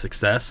great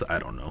success. I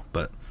don't know,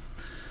 but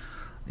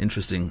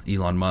interesting,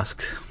 Elon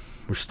Musk.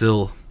 We're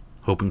still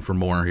hoping for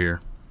more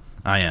here.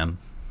 I am.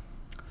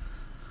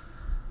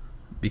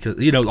 Because,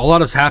 you know, a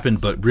lot has happened,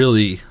 but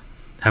really,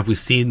 have we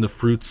seen the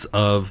fruits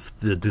of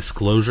the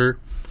disclosure?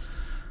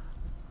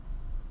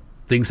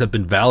 Things have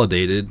been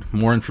validated.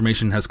 More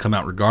information has come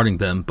out regarding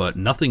them, but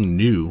nothing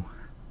new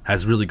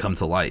has really come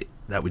to light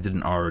that we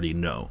didn't already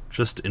know.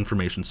 Just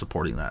information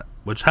supporting that,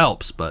 which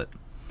helps, but,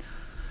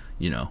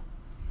 you know,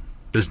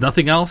 there's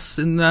nothing else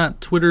in that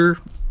Twitter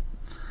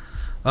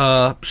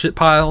shit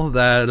pile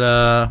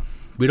that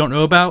we don't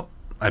know about.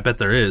 I bet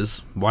there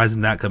is. Why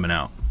isn't that coming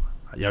out?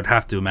 I'd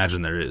have to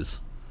imagine there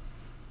is.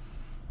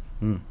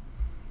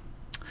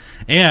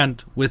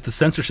 And with the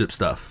censorship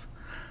stuff,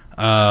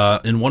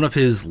 in one of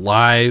his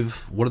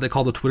live, what do they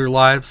call the Twitter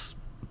lives?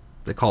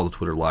 They call the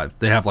Twitter live.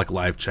 They have like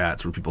live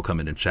chats where people come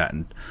in and chat,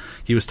 and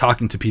he was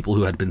talking to people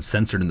who had been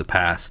censored in the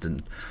past,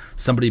 and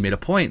somebody made a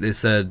point. They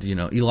said, you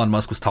know, Elon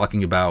Musk was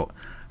talking about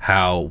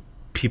how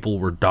people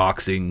were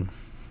doxing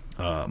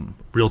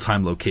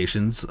real-time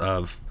locations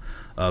of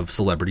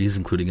celebrities,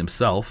 including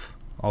himself.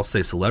 I'll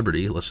say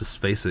celebrity. Let's just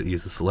face it,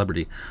 he's a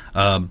celebrity.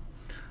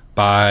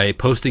 By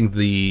posting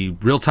the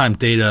real-time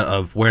data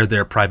of where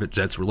their private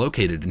jets were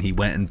located, and he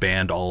went and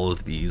banned all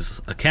of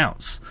these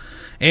accounts.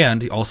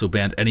 And he also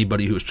banned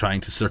anybody who was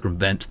trying to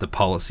circumvent the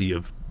policy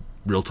of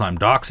real-time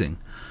doxing,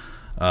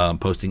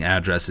 posting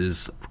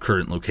addresses,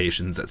 current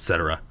locations,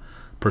 etc.,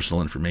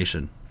 personal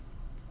information.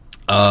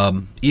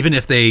 Even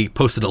if they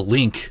posted a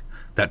link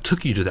that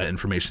took you to that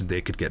information,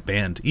 they could get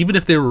banned. Even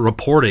if they were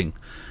reporting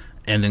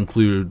and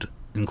included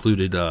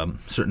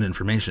certain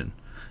information.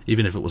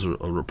 Even if it was a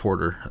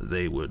reporter,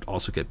 they would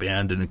also get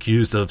banned and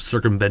accused of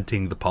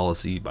circumventing the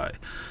policy by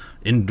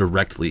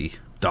indirectly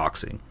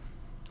doxing.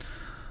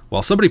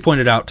 Well, somebody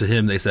pointed out to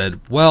him, they said,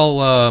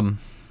 well,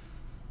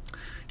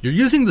 you're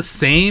using the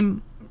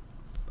same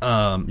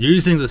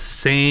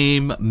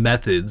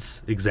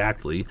methods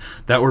exactly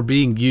that were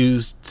being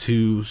used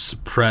to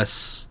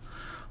suppress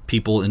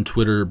people in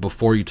Twitter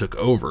before you took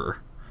over.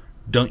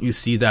 Don't you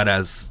see that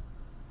as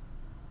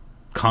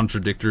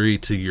contradictory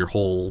to your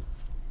whole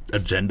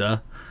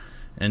agenda?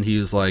 And he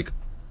was like,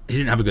 he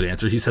didn't have a good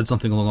answer. He said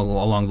something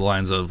along the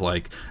lines of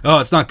like, oh,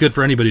 it's not good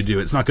for anybody to do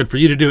it. It's not good for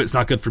you to do it. It's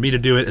not good for me to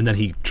do it. And then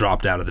he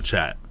dropped out of the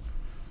chat.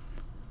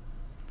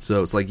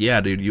 So it's like,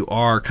 yeah, dude, you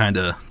are kind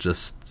of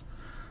just,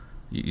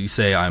 you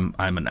say I'm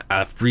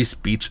a free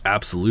speech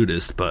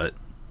absolutist, but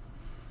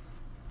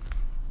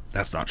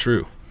that's not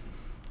true.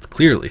 It's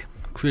clearly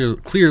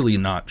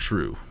not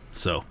true.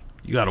 So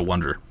you got to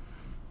wonder.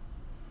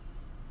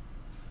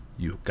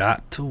 You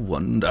got to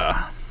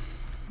wonder.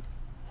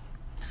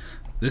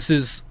 This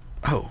is,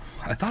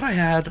 I thought I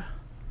had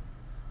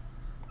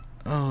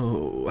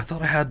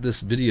this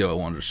video I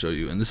wanted to show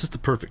you, and this is the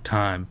perfect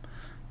time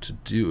to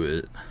do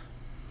it.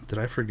 Did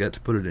I forget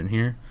to put it in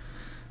here?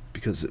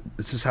 Because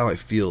this is how I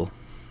feel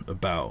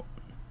about,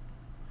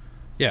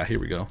 yeah, here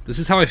we go. This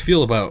is how I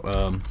feel about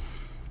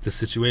this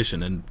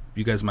situation, and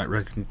you guys might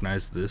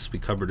recognize this. We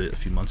covered it a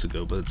few months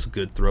ago, but it's a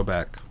good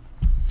throwback.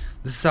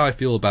 This is how I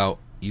feel about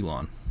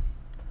Elon.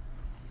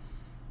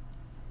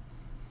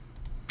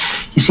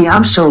 You see,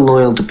 I'm so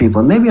loyal to people,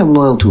 and maybe I'm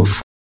loyal to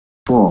a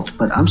fault,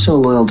 but I'm so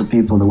loyal to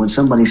people that when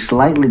somebody's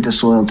slightly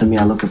disloyal to me,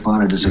 I look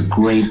upon it as a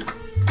great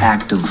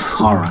act of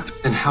horror.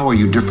 And how are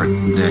you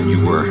different than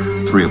you were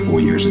 3 or 4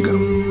 years ago?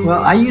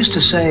 Well, I used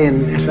to say,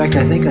 and in fact,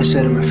 I think I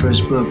said in my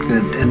first book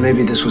that, and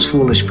maybe this was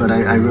foolish, but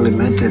I really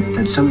meant it,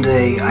 that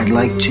someday I'd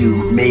like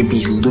to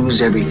maybe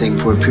lose everything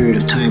for a period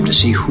of time to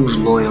see who's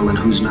loyal and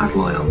who's not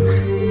loyal.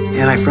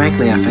 And I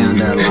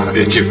found out a lot of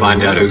things. Did you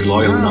find out who's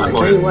loyal and not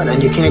loyal? I tell you what,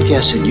 and you can't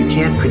guess it. You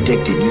can't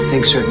predict it. You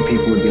think certain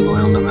people would be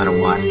loyal no matter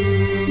what,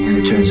 and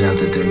it turns out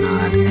that they're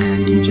not.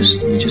 And you just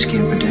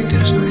can't predict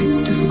it. It's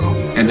very difficult.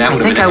 And I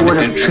think I would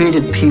have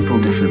treated people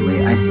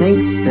differently. I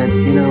think that,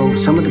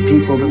 some of the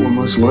people that were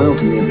most loyal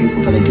to me are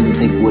people that I didn't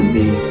think would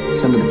be.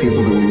 Some of the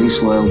people that were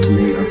least loyal to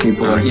me are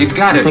people that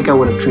I think I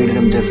would have treated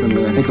them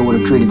differently. I think I would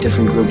have treated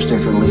different groups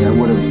differently. I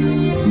would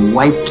have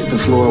wiped the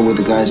floor with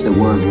the guys that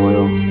weren't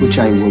loyal, which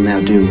I will now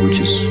do, which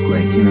is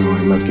great.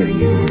 I love getting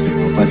even with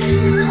people, but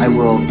I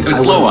will.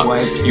 Blow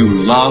up. You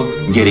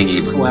love getting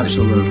even. Oh,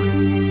 absolutely.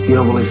 You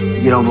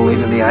don't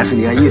believe in the eye for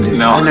the eye? You do.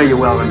 No. I know you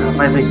well enough.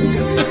 I think you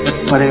do.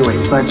 But anyway,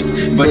 but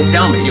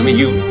tell me,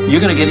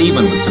 you're going to get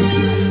even with some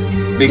people.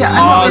 Because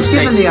I know, if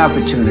given the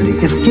opportunity,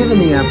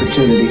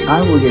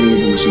 I will get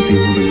even with some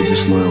people that are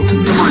disloyal to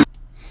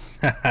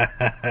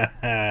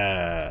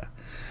me.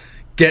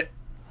 Get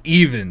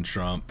even,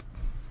 Trump.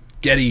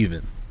 Get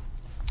even.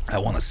 I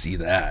want to see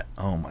that.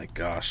 Oh my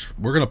gosh.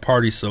 We're going to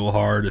party so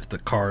hard if the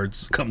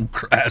cards come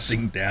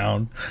crashing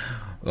down.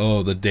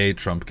 Oh, the day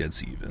Trump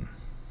gets even.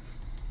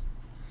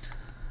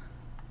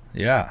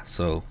 Yeah,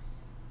 so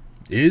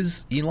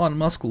is Elon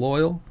Musk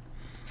loyal?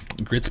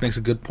 Grits makes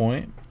a good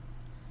point.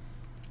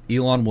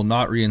 Elon will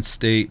not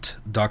reinstate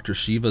Dr.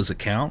 Shiva's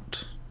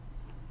account.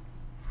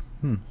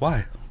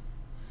 Why?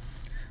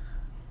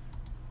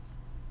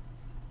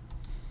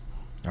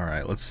 All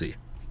right, let's see.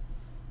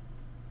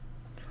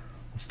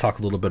 Let's talk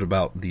a little bit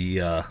about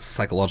the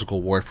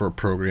psychological warfare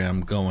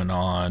program going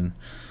on,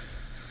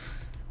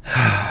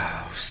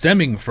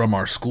 stemming from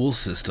our school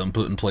system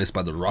put in place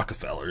by the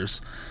Rockefellers.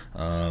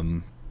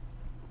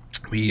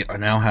 We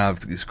now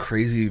have these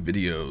crazy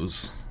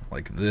videos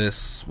like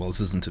this. Well,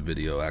 this isn't a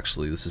video,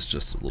 actually. This is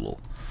just a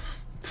little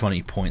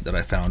funny point that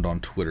I found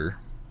on Twitter.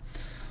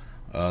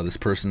 This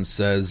person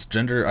says,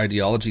 gender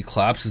ideology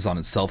collapses on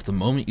itself the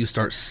moment you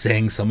start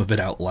saying some of it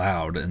out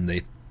loud. And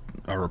they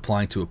are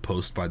replying to a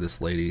post by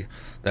this lady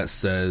that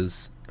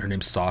says, her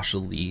name's Sasha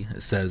Lee.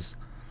 It says,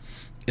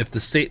 if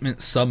the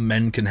statement some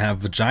men can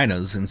have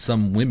vaginas and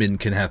some women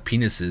can have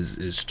penises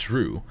is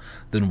true,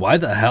 then why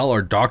the hell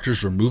are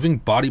doctors removing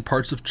body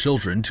parts of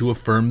children to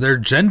affirm their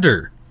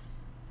gender?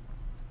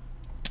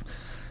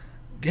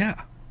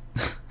 Yeah.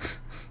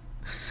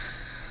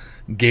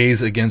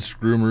 Gays Against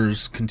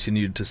Groomers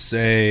continued to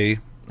say,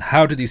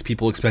 how do these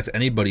people expect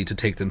anybody to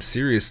take them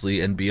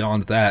seriously, and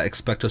beyond that,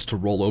 expect us to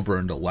roll over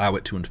and allow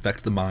it to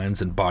infect the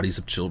minds and bodies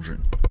of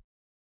children?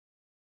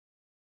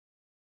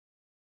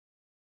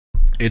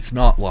 It's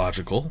not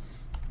logical.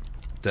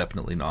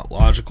 Definitely not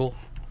logical.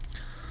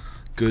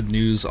 Good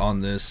news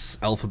on this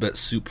alphabet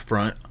soup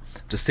front.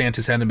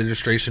 DeSantis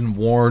administration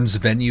warns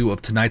venue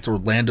of tonight's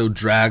Orlando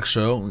drag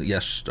show,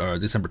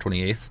 December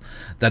 28th,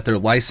 that their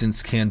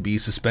license can be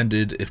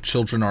suspended if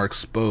children are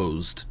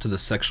exposed to the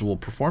sexual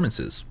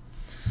performances.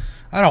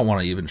 I don't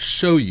want to even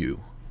show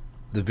you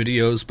the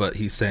videos, but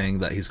he's saying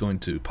that he's going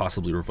to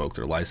possibly revoke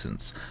their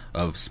license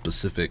of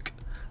specific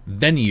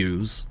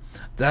venues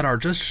that are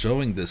just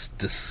showing this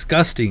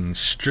disgusting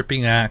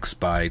stripping acts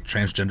by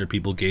transgender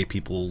people, gay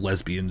people,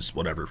 lesbians,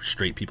 whatever,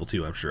 straight people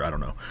too, I'm sure, I don't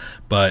know.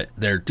 But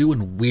they're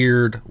doing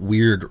weird,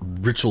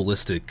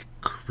 ritualistic,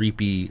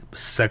 creepy,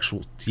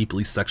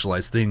 deeply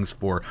sexualized things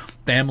for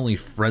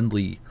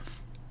family-friendly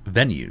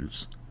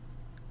venues.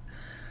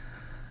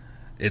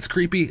 It's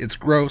creepy, it's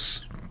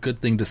gross. Good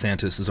thing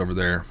DeSantis is over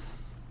there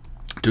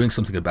doing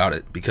something about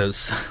it,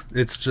 because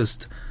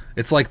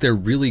it's like they're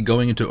really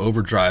going into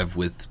overdrive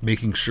with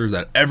making sure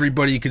that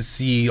everybody can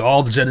see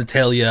all the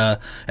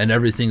genitalia and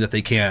everything that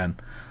they can.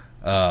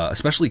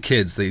 Especially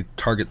kids, they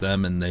target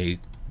them and they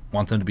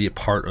want them to be a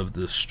part of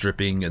the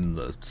stripping and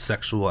the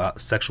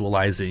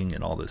sexualizing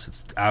and all this.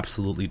 It's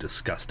absolutely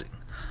disgusting.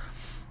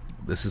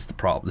 This is the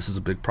problem. This is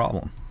a big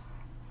problem.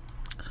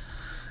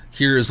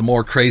 Here is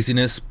more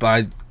craziness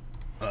by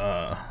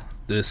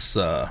this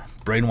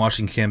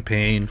brainwashing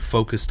campaign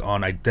focused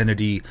on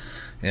identity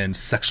and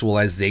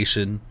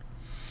sexualization.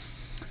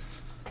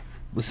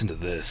 Listen to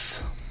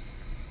this.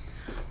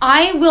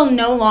 I will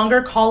no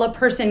longer call a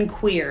person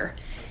queer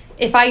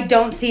if I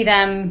don't see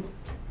them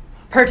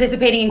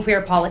participating in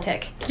queer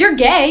politic. You're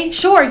gay.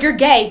 Sure, you're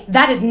gay.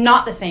 That is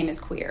not the same as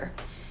queer.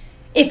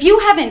 If you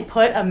haven't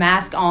put a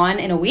mask on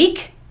in a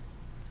week,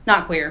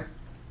 not queer.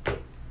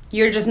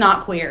 You're just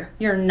not queer.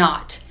 You're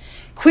not.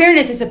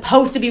 Queerness is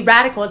supposed to be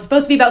radical. It's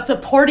supposed to be about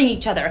supporting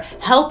each other,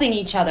 helping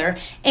each other,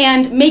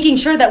 and making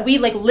sure that we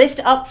lift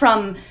up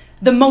from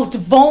the most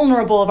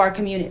vulnerable of our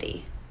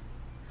community.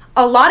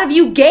 A lot of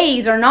you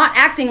gays are not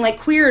acting like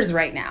queers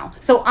right now,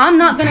 so I'm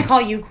not going to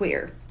call you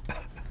queer.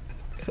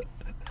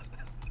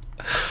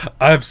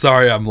 I'm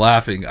sorry, I'm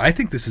laughing. I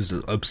think this is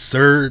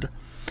absurd.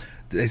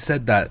 they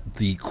said that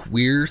the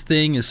queer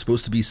thing is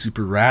supposed to be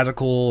super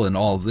radical and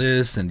all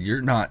this, and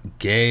you're not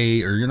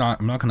gay, or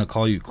I'm not going to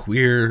call you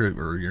queer,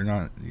 or you're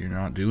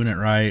not doing it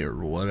right, or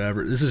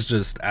whatever. This is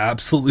just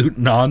absolute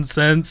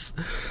nonsense.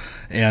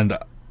 And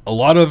a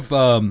lot of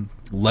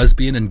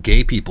lesbian and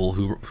gay people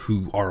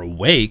who are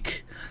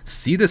awake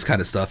see this kind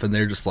of stuff, and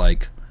they're just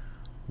like,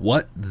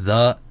 what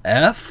the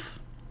F?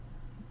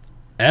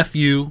 F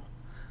you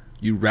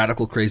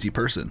radical crazy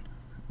person.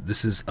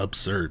 This is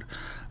absurd.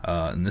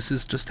 And this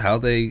is just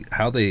how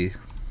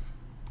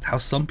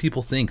some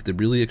people think, the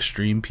really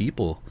extreme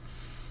people.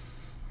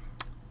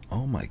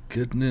 Oh my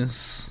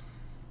goodness.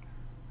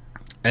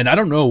 And I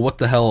don't know what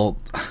the hell.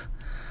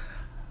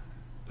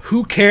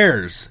 Who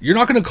cares? You're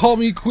not going to call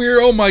me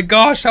queer? Oh my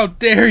gosh, how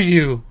dare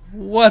you?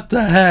 What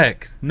the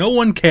heck? No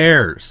one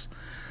cares.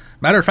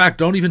 Matter of fact,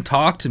 don't even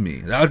talk to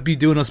me. That would be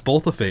doing us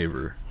both a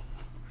favor.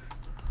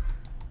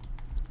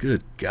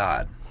 Good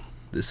God.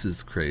 This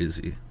is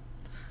crazy.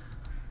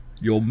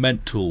 You're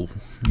mental.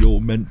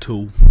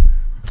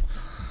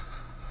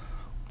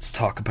 Let's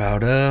talk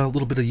about a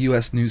little bit of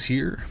U.S. news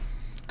here.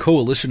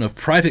 Coalition of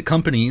private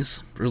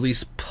companies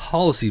release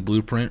policy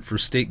blueprint for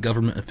state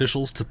government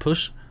officials to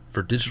push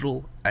for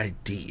digital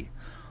ID.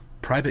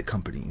 Private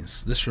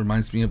companies. This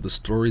reminds me of the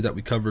story that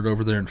we covered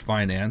over there in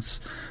finance,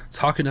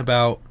 talking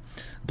about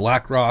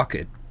BlackRock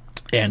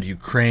and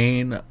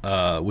Ukraine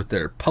with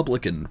their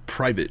public and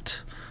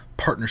private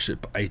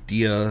partnership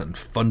idea and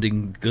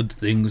funding good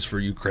things for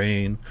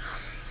Ukraine.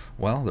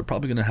 Well, they're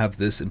probably going to have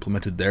this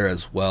implemented there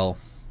as well.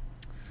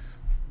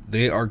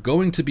 They are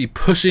going to be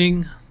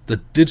pushing the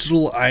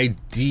digital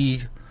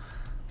ID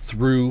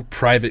through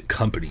private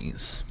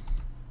companies.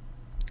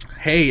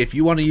 Hey, if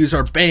you want to use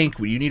our bank,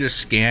 you need to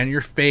scan your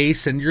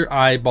face and your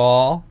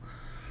eyeball,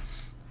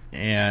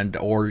 and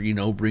or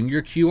bring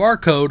your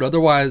QR code.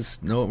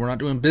 Otherwise, no, we're not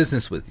doing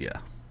business with you.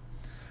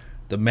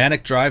 The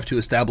manic drive to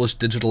establish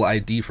digital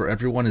ID for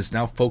everyone is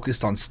now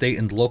focused on state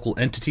and local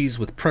entities,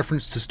 with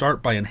preference to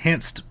start by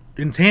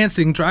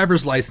enhancing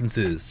driver's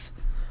licenses.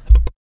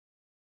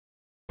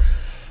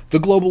 The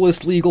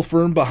globalist legal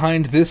firm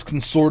behind this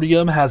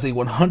consortium has a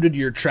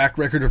 100-year track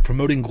record of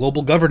promoting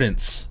global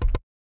governance.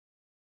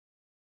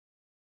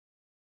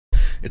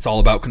 It's all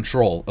about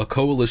control. A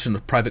coalition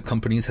of private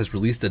companies has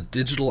released a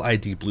digital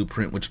ID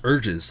blueprint which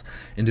urges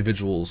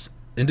individual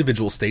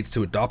states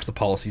to adopt the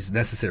policies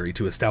necessary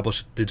to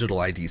establish a digital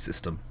ID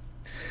system.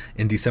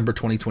 In December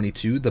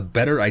 2022, the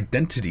Better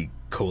Identity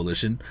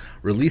Coalition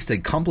released a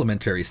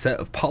complementary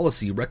set of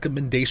policy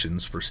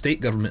recommendations for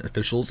state government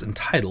officials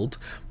entitled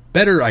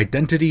Better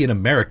Identity in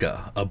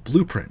America, a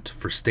Blueprint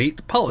for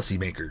State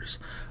Policymakers,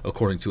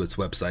 according to its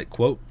website.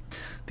 Quote,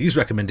 these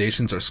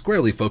recommendations are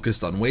squarely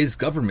focused on ways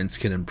governments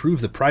can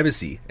improve the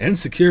privacy and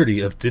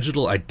security of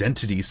digital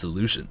identity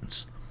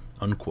solutions.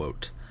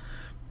 Unquote.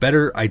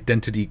 Better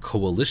Identity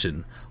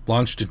Coalition,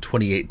 launched in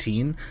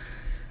 2018,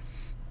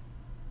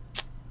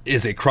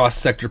 is a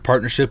cross-sector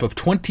partnership of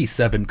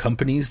 27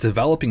 companies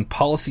developing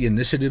policy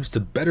initiatives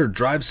to better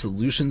drive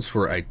solutions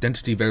for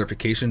identity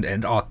verification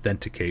and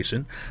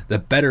authentication. The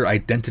Better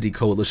Identity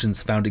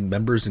Coalition's founding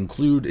members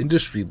include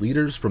industry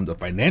leaders from the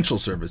financial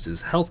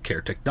services,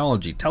 healthcare,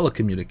 technology,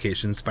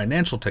 telecommunications,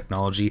 financial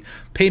technology,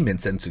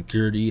 payments, and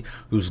security,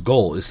 whose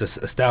goal is to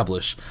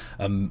establish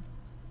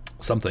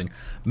something.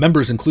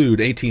 Members include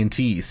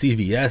AT&T,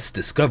 CVS,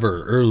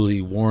 Discover,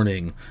 Early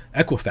Warning,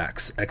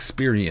 Equifax,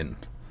 Experian,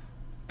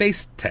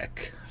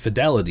 FaceTech,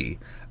 Fidelity,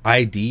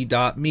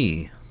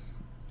 ID.me,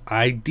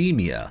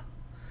 IDEMIA,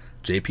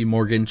 JP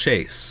Morgan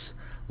Chase,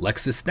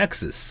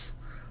 LexisNexis,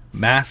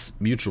 Mass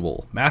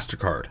Mutual,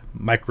 MasterCard,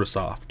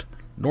 Microsoft,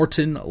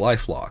 Norton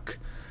LifeLock,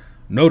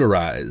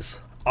 Notarize,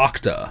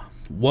 Okta,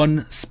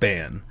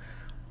 OneSpan,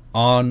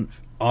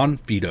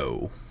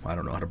 Onfido, I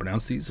don't know how to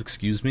pronounce these,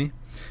 excuse me,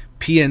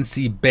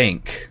 PNC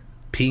Bank,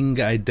 Ping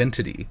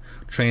Identity,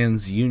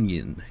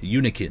 TransUnion,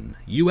 Unikin,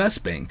 US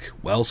Bank,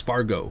 Wells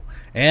Fargo,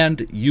 and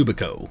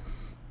Yubico.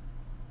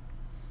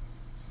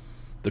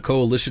 The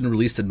coalition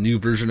released a new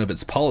version of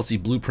its policy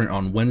blueprint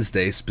on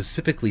Wednesday,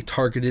 specifically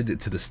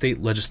targeted to the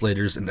state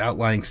legislators and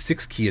outlining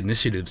 6 key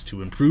initiatives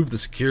to improve the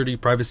security,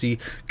 privacy,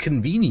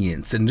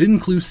 convenience, and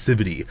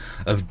inclusivity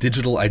of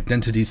digital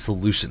identity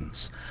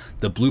solutions.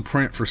 The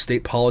blueprint for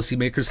state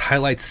policymakers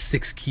highlights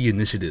 6 key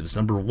initiatives.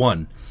 Number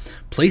 1,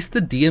 place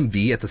the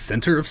DMV at the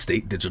center of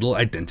state digital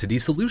identity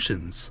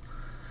solutions.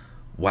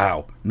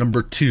 Wow.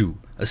 Number 2,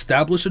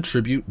 establish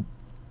attribute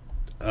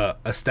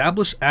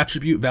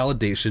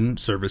validation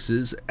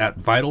services at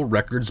vital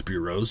records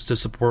bureaus to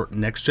support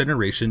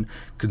next-generation,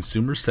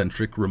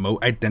 consumer-centric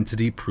remote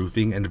identity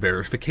proofing and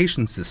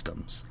verification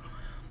systems.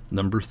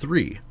 Number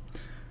 3,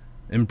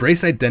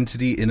 embrace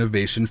identity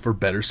innovation for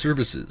better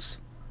services.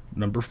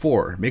 Number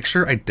 4, make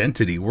sure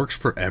identity works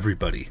for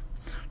everybody.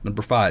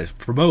 Number 5,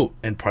 promote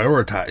and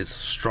prioritize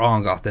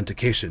strong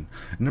authentication.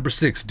 Number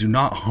 6, do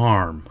not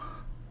harm.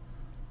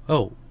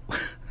 Oh,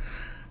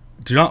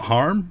 do not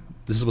harm?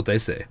 This is what they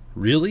say.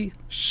 Really?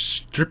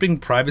 Stripping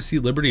privacy,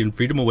 liberty, and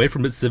freedom away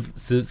from its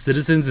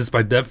citizens is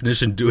by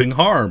definition doing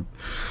harm,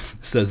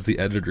 says the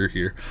editor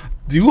here.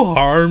 Do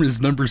harm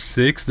is number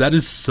 6? That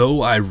is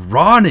so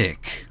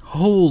ironic.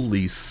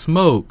 Holy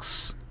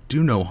smokes.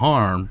 Do no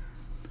harm.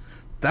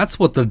 That's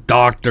what the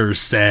doctor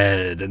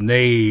said, and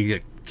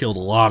they killed a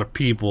lot of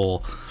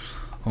people.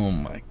 Oh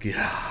my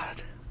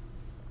god.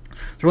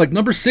 They're like,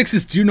 number 6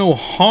 is do no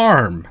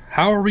harm.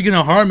 How are we going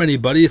to harm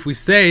anybody if we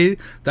say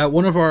that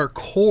one of our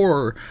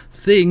core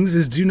things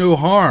is do no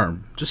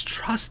harm? Just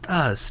trust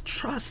us.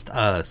 Trust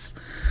us.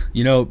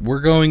 You know,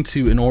 we're going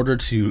to, in order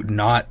to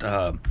not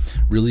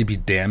really be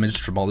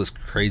damaged from all this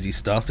crazy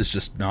stuff, is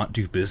just not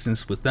do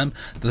business with them.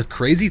 The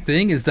crazy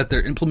thing is that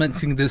they're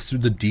implementing this through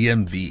the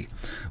DMV,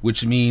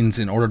 which means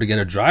in order to get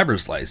a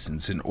driver's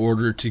license, in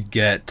order to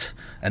get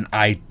an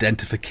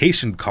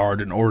identification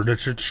card, in order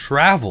to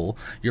travel,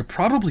 you're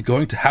probably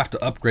going to have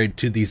to upgrade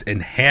to these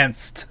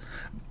enhanced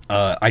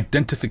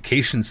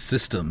identification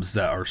systems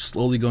that are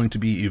slowly going to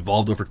be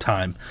evolved over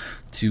time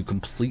to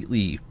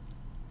completely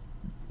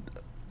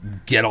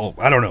control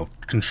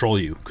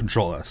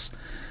us.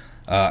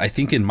 I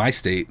think in my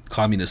state,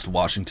 Communist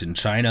Washington,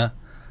 China,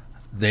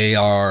 they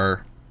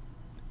are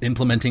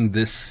implementing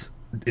this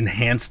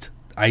enhanced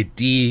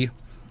ID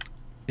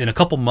in a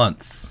couple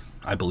months,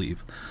 I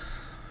believe.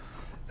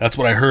 That's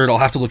what I heard. I'll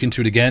have to look into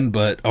it again,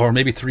 or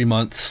maybe 3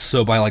 months.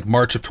 So by like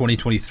March of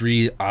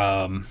 2023,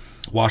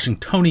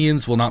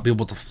 Washingtonians will not be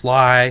able to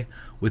fly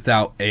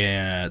without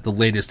the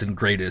latest and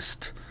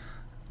greatest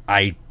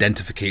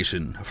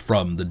identification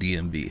from the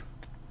DMV.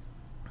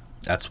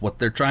 That's what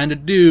they're trying to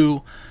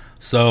do.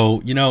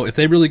 So, you know, if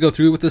they really go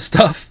through with this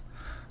stuff,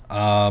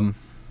 I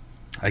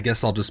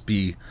guess I'll just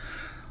be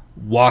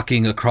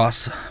walking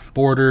across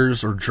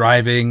borders or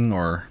driving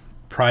or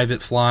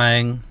private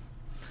flying.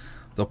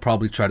 They'll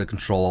probably try to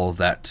control all of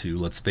that too.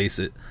 Let's face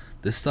it,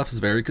 this stuff is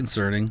very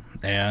concerning,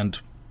 and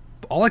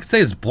all I can say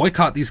is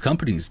boycott these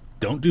companies.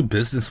 Don't do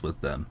business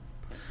with them.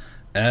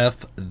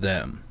 F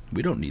them.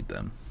 We don't need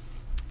them.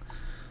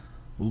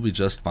 We'll be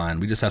just fine.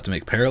 We just have to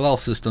make parallel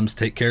systems,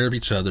 take care of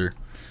each other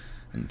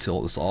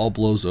until this all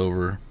blows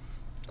over.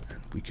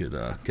 We could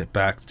get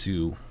back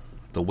to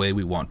the way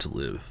we want to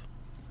live.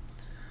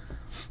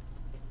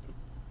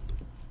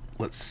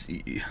 Let's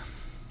see.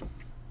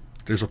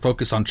 There's a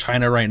focus on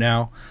China right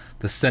now.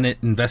 The Senate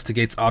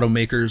investigates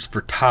automakers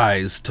for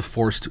ties to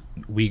forced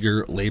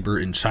Uyghur labor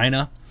in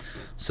China.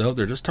 So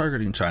they're just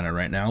targeting China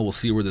right now. We'll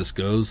see where this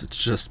goes.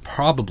 It's just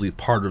probably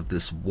part of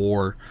this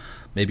war.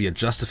 Maybe a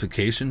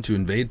justification to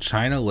invade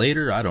China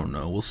later. I don't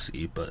know. We'll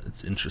see. But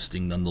it's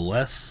interesting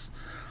nonetheless.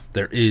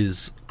 There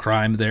is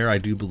crime there, I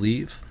do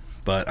believe.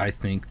 But I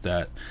think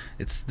that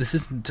this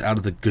isn't out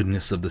of the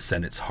goodness of the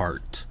Senate's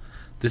heart.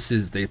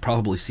 They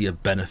probably see a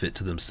benefit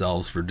to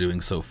themselves for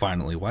doing so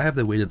finally. Why have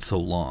they waited so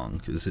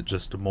long? Is it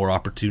just a more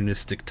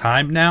opportunistic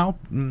time now?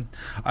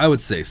 I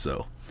would say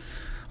so.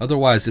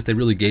 Otherwise, if they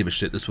really gave a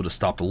shit, this would have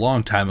stopped a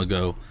long time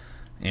ago,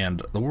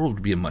 and the world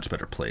would be a much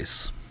better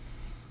place.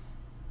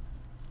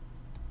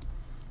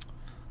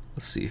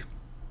 Let's see.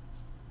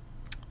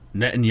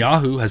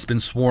 Netanyahu has been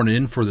sworn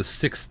in for the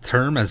 6th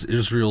term as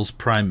Israel's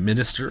prime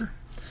minister.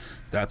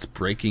 That's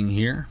breaking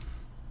here.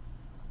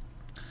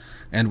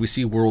 And we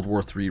see World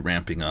War III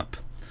ramping up.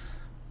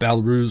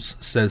 Belarus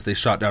says they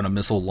shot down a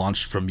missile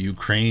launched from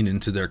Ukraine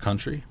into their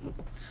country.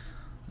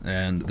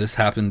 And this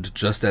happened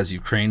just as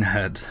Ukraine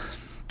had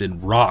been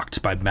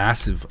rocked by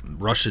massive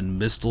Russian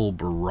missile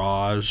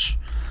barrage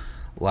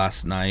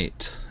last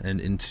night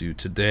and into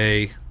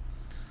today.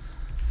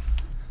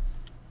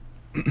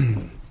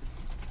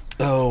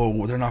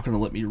 Oh, they're not going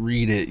to let me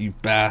read it, you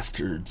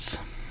bastards.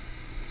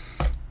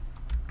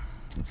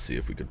 Let's see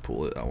if we could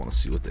pull it. I want to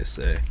see what they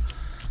say.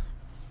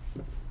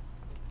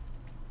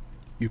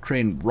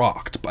 Ukraine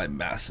rocked by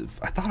massive...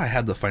 I thought I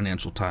had the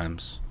Financial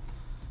Times.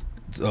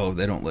 Oh,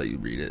 they don't let you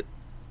read it.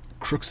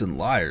 Crooks and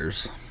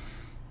liars.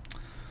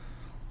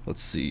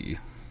 Let's see.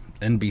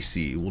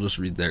 NBC. We'll just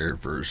read their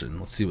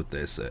version. Let's see what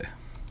they say.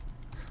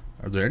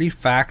 Are there any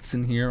facts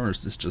in here, or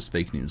is this just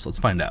fake news? Let's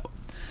find out.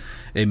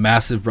 A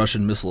massive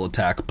Russian missile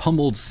attack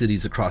pummeled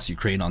cities across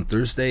Ukraine on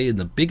Thursday in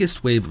the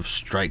biggest wave of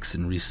strikes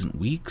in recent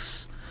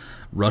weeks.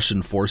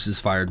 Russian forces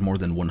fired more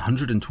than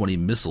 120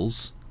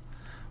 missiles.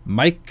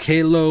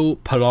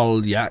 Mikhailo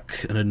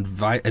Podolyak,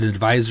 an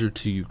advisor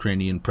to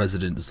Ukrainian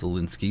President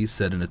Zelensky,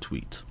 said in a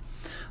tweet,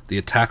 "The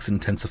attacks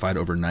intensified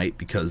overnight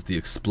because the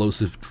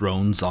explosive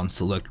drones on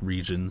select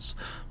regions,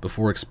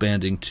 before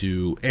expanding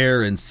to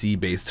air and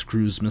sea-based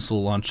cruise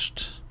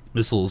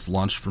missiles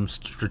launched from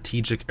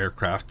strategic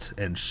aircraft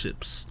and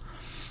ships.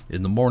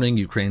 In the morning,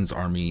 Ukraine's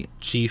Army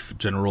Chief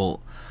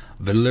General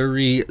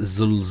Valery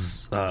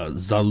Zaluzny,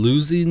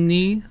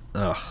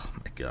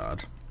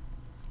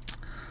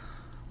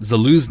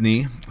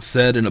 Zaluzny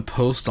said in a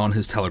post on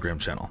his Telegram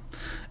channel."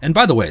 And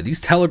by the way, these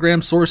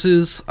Telegram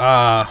sources,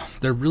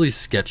 they're really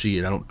sketchy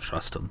and I don't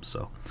trust them.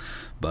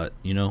 But,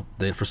 you know,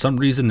 for some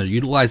reason they're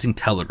utilizing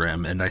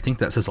Telegram, and I think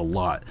that says a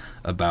lot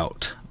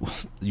about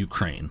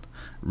Ukraine.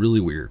 Really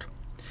weird.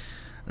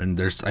 And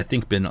there's, I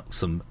think, been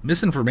some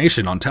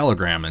misinformation on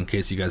Telegram, in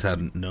case you guys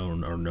hadn't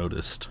known or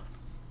noticed.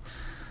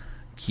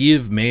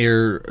 Kyiv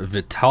Mayor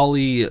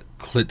Vitaly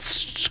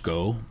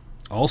Klitschko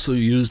also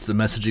used the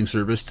messaging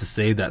service to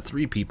say that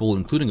 3 people,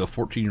 including a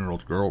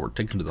 14-year-old girl, were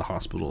taken to the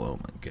hospital. Oh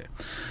my god.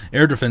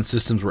 Air defense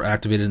systems were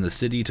activated in the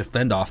city to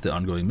fend off the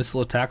ongoing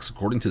missile attacks,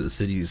 according to the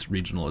city's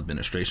regional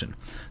administration.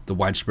 The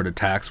widespread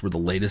attacks were the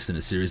latest in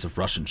a series of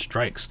Russian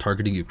strikes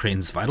targeting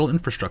Ukraine's vital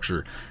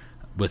infrastructure,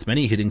 with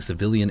many hitting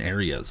civilian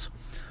areas.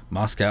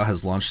 Moscow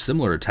has launched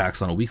similar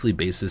attacks on a weekly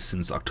basis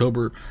since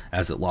October,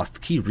 as it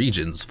lost key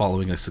regions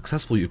following a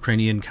successful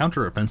Ukrainian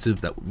counteroffensive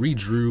that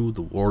redrew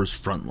the war's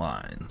front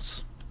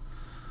lines.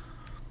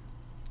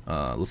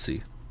 Let's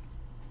see.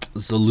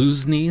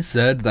 Zaluzny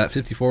said that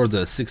 54 of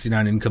the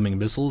 69 incoming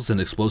missiles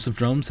and explosive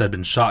drones had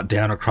been shot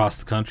down across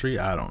the country.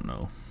 I don't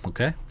know.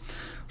 Okay?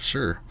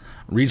 Sure.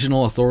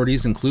 Regional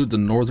authorities include the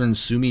northern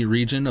Sumy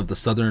region of the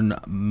southern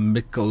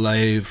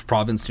Mykolaiv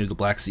province near the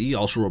Black Sea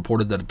also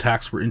reported that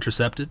attacks were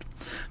intercepted.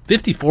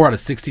 54 out of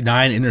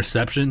 69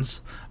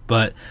 interceptions,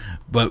 but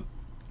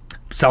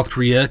South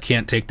Korea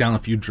can't take down a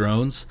few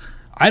drones.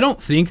 I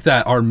don't think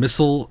that our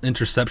missile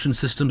interception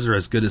systems are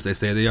as good as they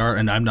say they are,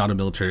 and I'm not a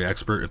military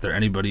expert. If there's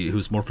anybody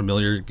who's more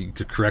familiar, you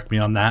could correct me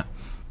on that.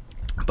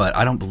 But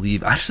I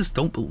just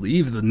don't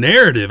believe the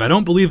narrative. I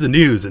don't believe the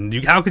news,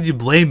 and how could you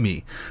blame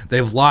me?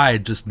 They've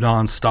lied just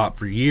nonstop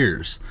for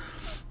years.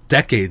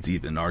 Decades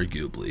even,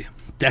 arguably.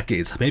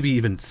 Decades, maybe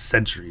even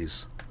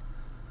centuries.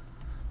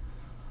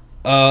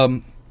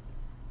 Okay,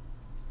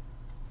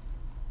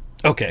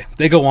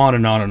 they go on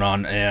and on and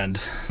on, and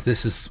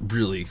this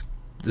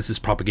is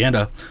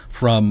propaganda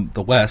from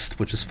the West,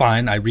 which is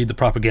fine. I read the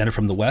propaganda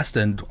from the West,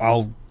 and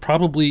I'll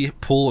probably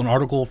pull an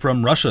article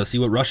from Russia, see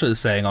what Russia is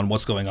saying on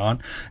what's going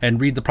on, and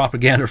read the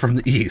propaganda from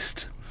the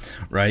East,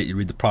 right? You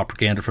read the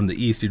propaganda from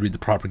the East, you read the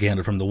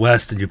propaganda from the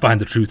West, and you find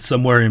the truth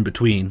somewhere in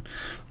between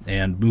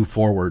and move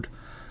forward.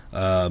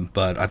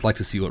 But I'd like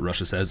to see what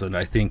Russia says, and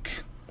I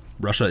think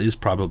Russia is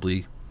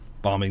probably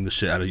bombing the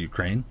shit out of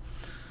Ukraine.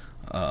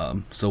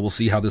 So we'll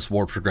see how this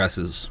war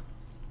progresses.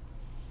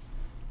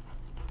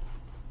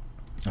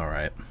 All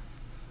right.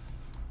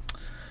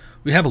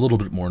 We have a little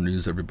bit more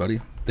news,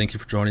 everybody. Thank you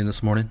for joining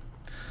this morning.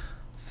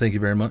 Thank you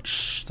very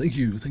much. Thank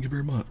you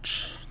very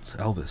much. It's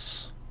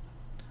Elvis.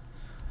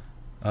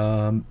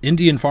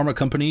 Indian pharma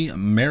company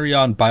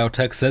Marion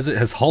Biotech says it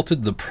has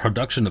halted the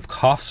production of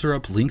cough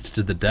syrup linked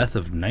to the death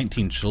of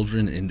 19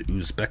 children in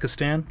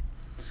Uzbekistan.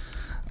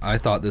 I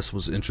thought this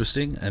was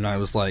interesting, and I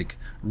was like,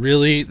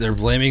 really? They're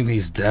blaming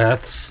these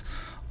deaths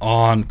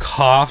on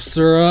cough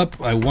syrup?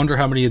 I wonder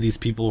how many of these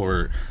people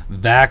were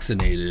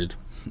vaccinated.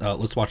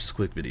 Let's watch this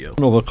quick video.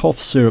 Of a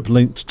cough syrup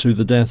linked to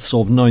the deaths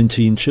of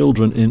 19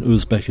 children in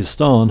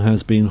Uzbekistan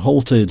has been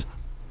halted.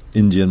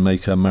 Indian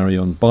maker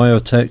Marion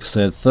Biotech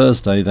said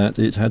Thursday that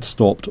it had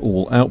stopped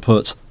all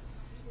output.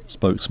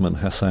 Spokesman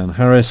Hassan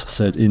Harris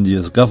said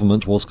India's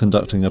government was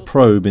conducting a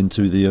probe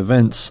into the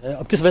events.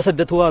 He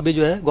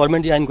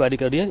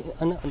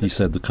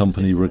said the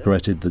company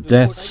regretted the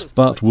deaths,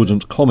 but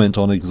wouldn't comment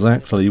on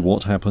exactly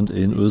what happened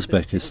in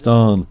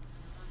Uzbekistan.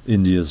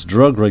 India's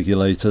drug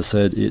regulator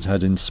said it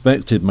had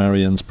inspected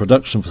Marion's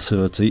production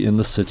facility in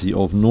the city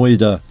of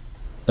Noida.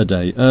 A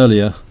day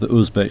earlier, the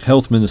Uzbek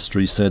Health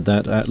Ministry said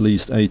that at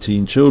least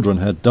 18 children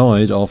had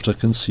died after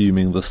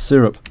consuming the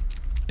syrup.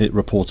 It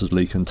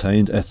reportedly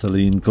contained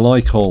ethylene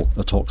glycol,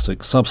 a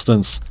toxic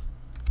substance.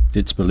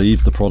 It's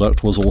believed the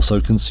product was also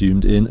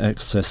consumed in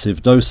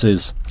excessive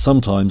doses,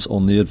 sometimes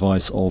on the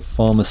advice of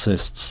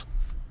pharmacists.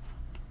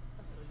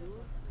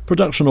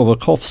 Production of a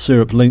cough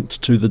syrup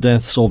linked to the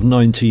deaths of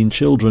 19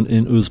 children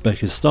in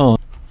Uzbekistan.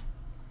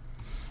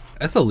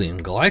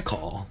 Ethylene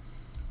glycol?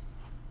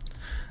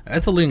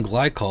 Ethylene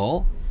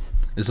glycol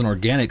is an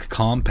organic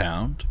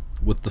compound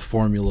with the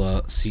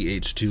formula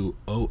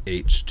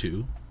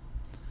CH2OH2.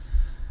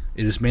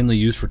 It is mainly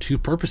used for 2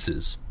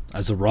 purposes: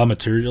 as a raw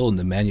material in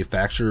the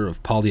manufacture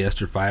of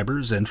polyester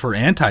fibers and for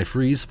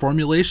antifreeze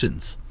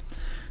formulations.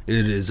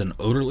 It is an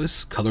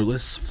odorless,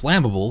 colorless,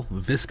 flammable,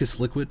 viscous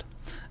liquid.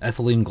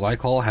 Ethylene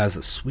glycol has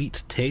a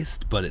sweet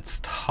taste, but it's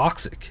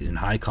toxic in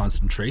high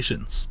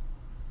concentrations.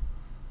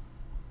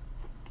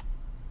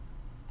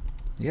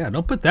 Yeah,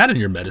 don't put that in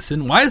your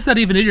medicine. Why is that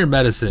even in your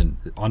medicine?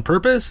 On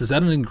purpose? Is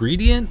that an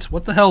ingredient?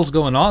 What the hell's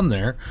going on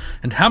there?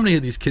 And how many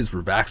of these kids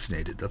were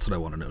vaccinated? That's what I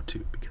want to know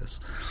too, because,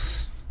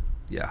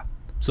 yeah.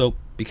 So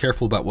be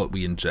careful about what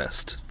we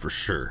ingest, for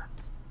sure.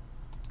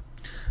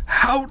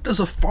 How does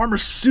a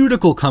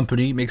pharmaceutical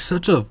company make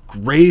such a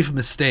grave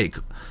mistake?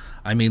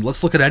 I mean,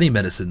 let's look at any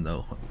medicine,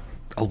 though.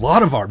 A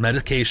lot of our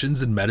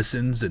medications and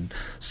medicines and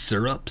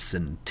syrups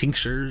and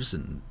tinctures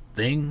and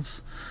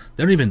things,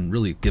 they don't even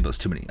really give us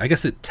too many. I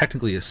guess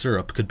technically a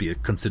syrup could be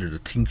considered a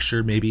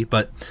tincture, maybe,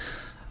 but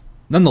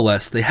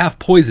nonetheless, they have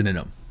poison in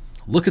them.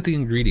 Look at the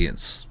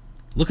ingredients.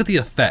 Look at the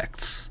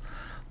effects.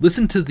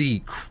 Listen to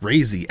the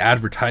crazy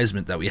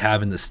advertisement that we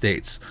have in the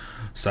States.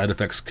 Side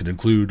effects could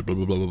include blah,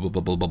 blah, blah, blah,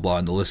 blah, blah, blah, blah,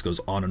 and the list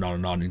goes on and on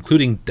and on,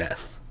 including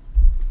death.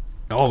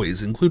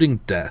 Always, including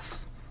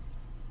death.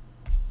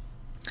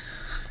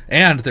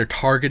 And they're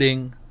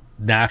targeting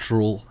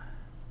natural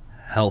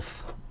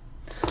health.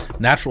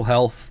 Natural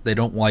health, they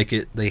don't like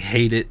it. They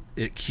hate it.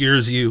 It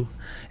cures you.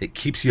 It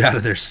keeps you out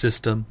of their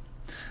system.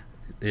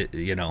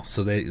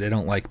 So they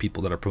don't like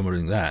people that are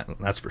promoting that.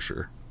 That's for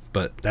sure.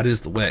 But that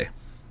is the way.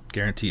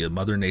 Guarantee you,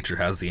 Mother Nature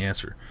has the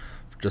answer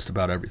for just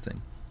about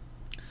everything.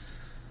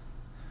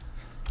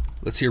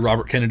 Let's hear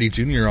Robert Kennedy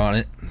Jr. on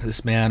it.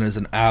 This man is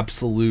an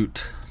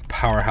absolute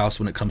powerhouse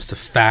when it comes to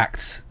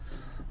facts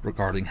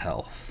regarding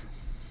health.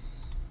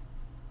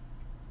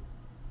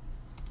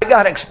 I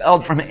got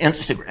expelled from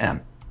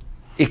Instagram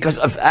because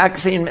of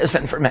vaccine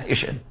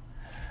misinformation.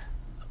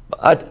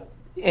 But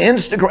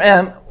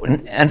Instagram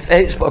and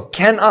Facebook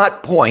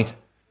cannot point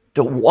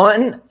to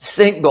one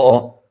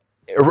single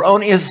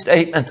erroneous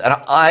statement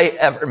that I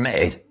ever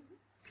made.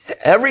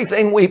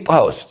 Everything we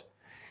post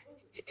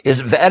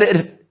is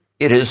vetted,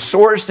 it is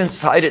sourced and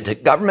cited to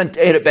government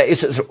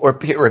databases or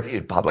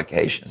peer-reviewed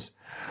publications.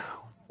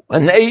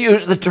 When they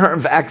use the term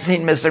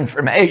vaccine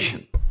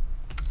misinformation,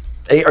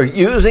 they are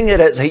using it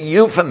as a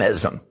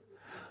euphemism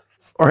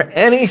for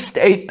any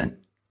statement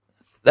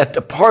that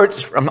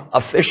departs from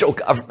official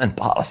government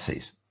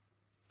policies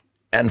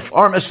and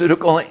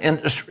pharmaceutical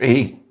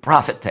industry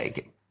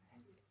profit-taking.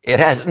 It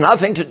has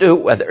nothing to do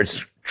whether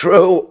it's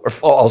true or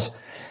false.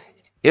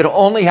 It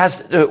only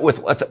has to do with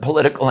what the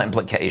political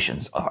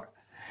implications are.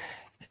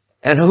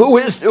 And who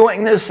is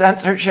doing this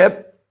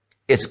censorship?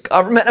 It's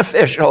government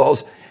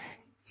officials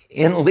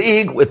in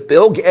league with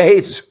Bill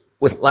Gates,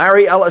 with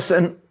Larry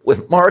Ellison,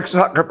 with Mark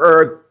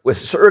Zuckerberg, with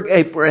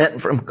Sergey Brin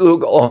from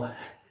Google,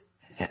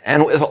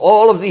 and with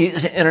all of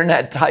these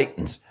internet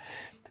titans.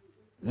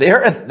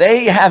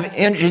 They have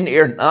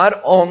engineered not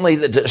only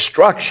the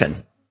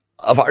destruction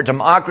of our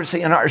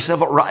democracy and our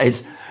civil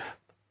rights,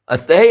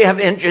 but they have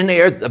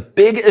engineered the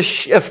biggest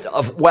shift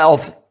of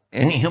wealth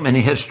in human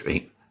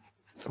history.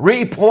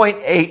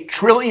 $3.8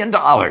 trillion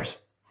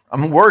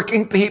from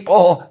working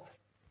people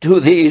to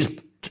these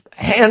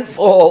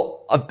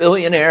handful of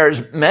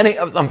billionaires, many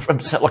of them from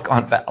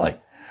Silicon Valley.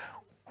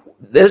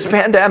 This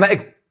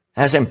pandemic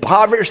has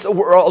impoverished the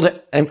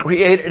world and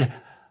created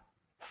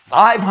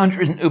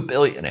 500 new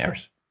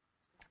billionaires.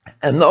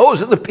 And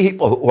those are the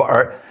people who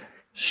are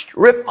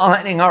strip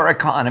mining our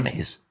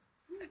economies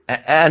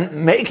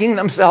and making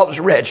themselves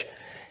rich.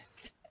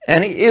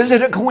 And is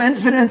it a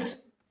coincidence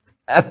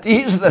that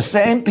these are the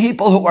same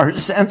people who are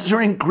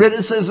censoring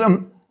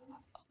criticism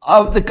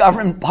of the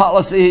government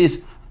policies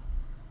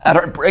that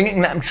are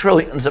bringing them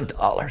trillions of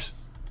dollars?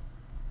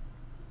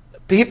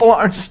 People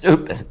aren't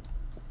stupid.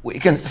 We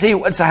can see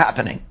what's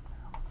happening.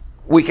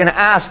 We can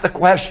ask the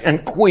question,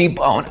 cui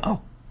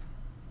bono?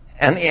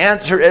 And the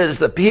answer is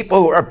the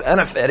people who are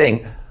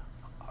benefiting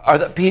are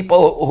the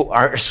people who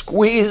are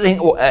squeezing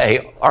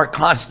away our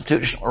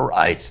constitutional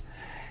rights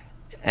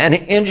and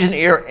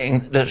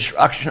engineering the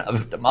destruction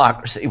of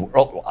democracy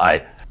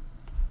worldwide.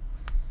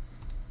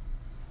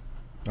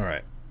 All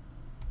right.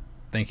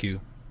 Thank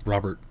you,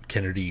 Robert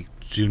Kennedy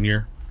Jr.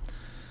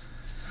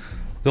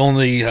 The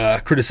only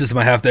criticism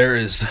I have there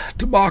is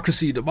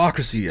democracy,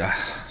 democracy.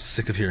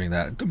 Sick of hearing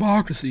that.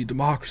 Democracy,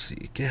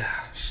 democracy.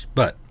 Gosh.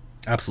 But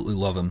absolutely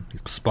love him.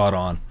 He's spot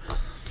on.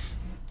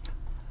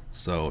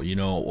 So,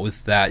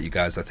 with that, you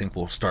guys, I think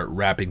we'll start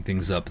wrapping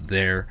things up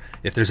there.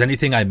 If there's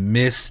anything I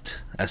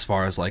missed as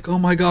far as like, oh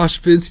my gosh,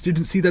 Vince, you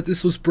didn't see that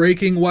this was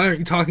breaking? Why aren't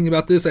you talking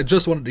about this? I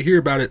just wanted to hear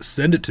about it.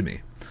 Send it to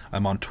me.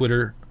 I'm on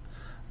Twitter.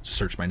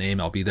 Search my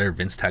name. I'll be there,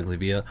 Vince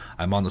Tagliavia.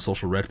 I'm on the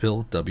Social Red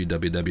Pill,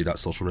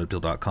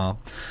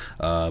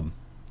 www.socialredpill.com.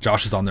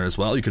 Josh is on there as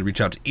well. You could reach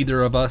out to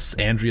either of us.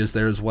 Andrea's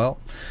there as well.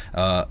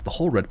 The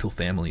whole Red Pill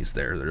family is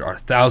there. There are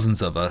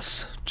thousands of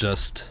us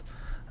just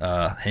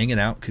hanging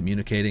out,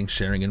 communicating,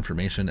 sharing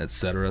information,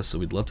 etc. So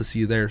we'd love to see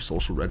you there,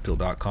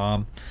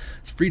 socialredpill.com.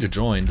 It's free to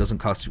join, doesn't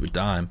cost you a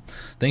dime.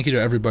 Thank you to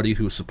everybody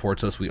who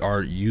supports us. We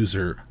are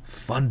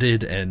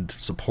user-funded and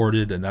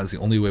supported, and that's the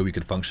only way we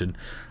could function.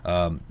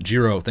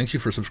 Jiro, thank you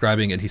for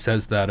subscribing, and he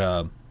says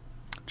that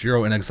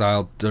Jiro in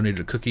Exile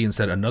donated a cookie and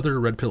said, another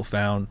Red Pill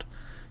found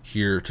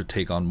here to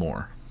take on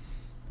more.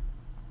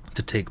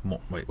 To take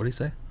more. Wait, what did he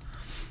say?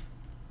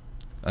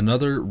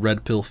 Another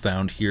Red Pill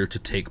found here to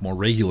take more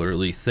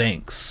regularly.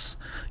 Thanks.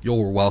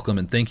 You're welcome,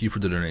 and thank you for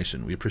the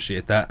donation. We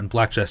appreciate that. And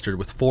Black Jester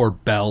with 4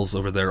 bells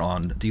over there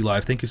on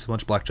DLive. Thank you so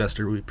much, Black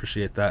Jester. We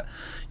appreciate that.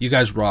 You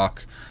guys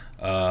rock.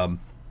 Have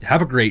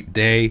a great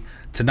day.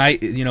 Tonight,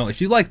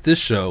 if you like this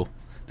show,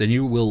 then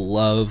you will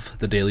love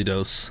The Daily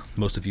Dose.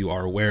 Most of you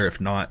are aware.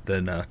 If not,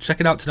 then check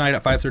it out tonight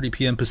at 5:30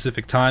 p.m.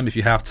 Pacific time if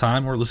you have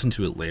time, or listen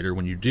to it later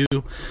when you do.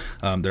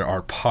 There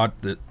are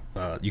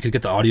you could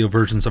get the audio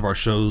versions of our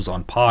shows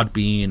on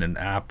Podbean and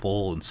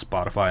Apple and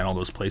Spotify and all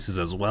those places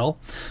as well.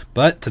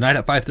 But tonight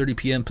at 5:30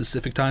 p.m.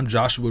 Pacific time,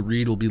 Joshua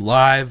Reed will be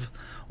live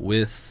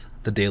with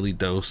The Daily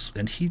Dose,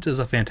 and he does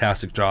a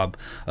fantastic job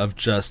of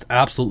just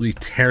absolutely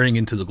tearing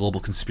into the global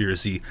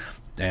conspiracy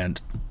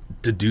and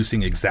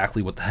deducing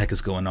exactly what the heck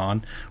is going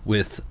on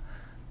with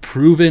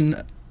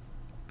proven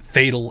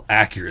fatal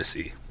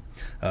accuracy.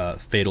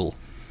 Fatal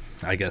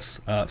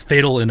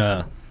in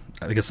a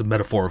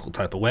metaphorical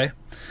type of way.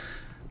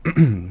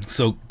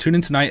 So tune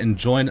in tonight and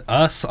join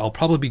us. I'll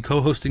probably be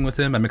co-hosting with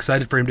him. I'm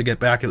excited for him to get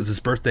back. It was his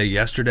birthday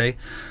yesterday.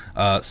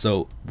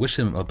 So wish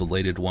him a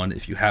belated one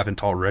if you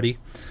haven't already.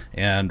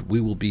 And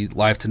we will be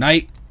live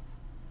tonight,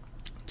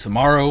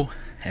 tomorrow,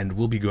 and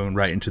we'll be going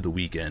right into the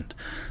weekend.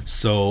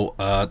 So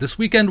this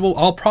weekend,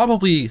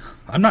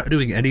 I'm not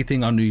doing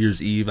anything on New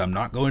Year's Eve. I'm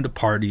not going to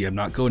party. I'm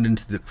not going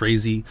into the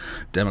crazy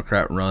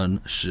Democrat-run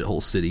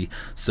shithole city.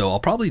 So I'll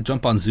probably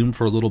jump on Zoom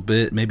for a little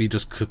bit, maybe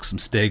just cook some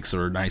steaks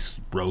or a nice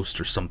roast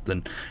or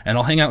something. And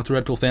I'll hang out with the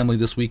Red Pill family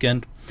this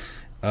weekend.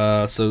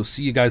 So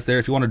see you guys there.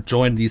 If you want to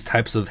join these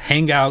types of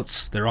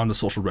hangouts, they're on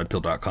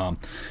thesocialredpill.com.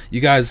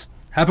 You guys,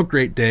 have a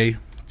great day.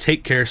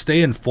 Take care,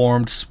 stay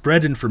informed,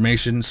 spread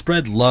information,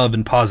 spread love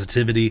and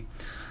positivity.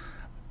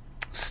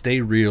 Stay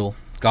real.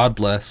 God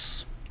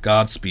bless.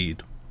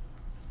 Godspeed.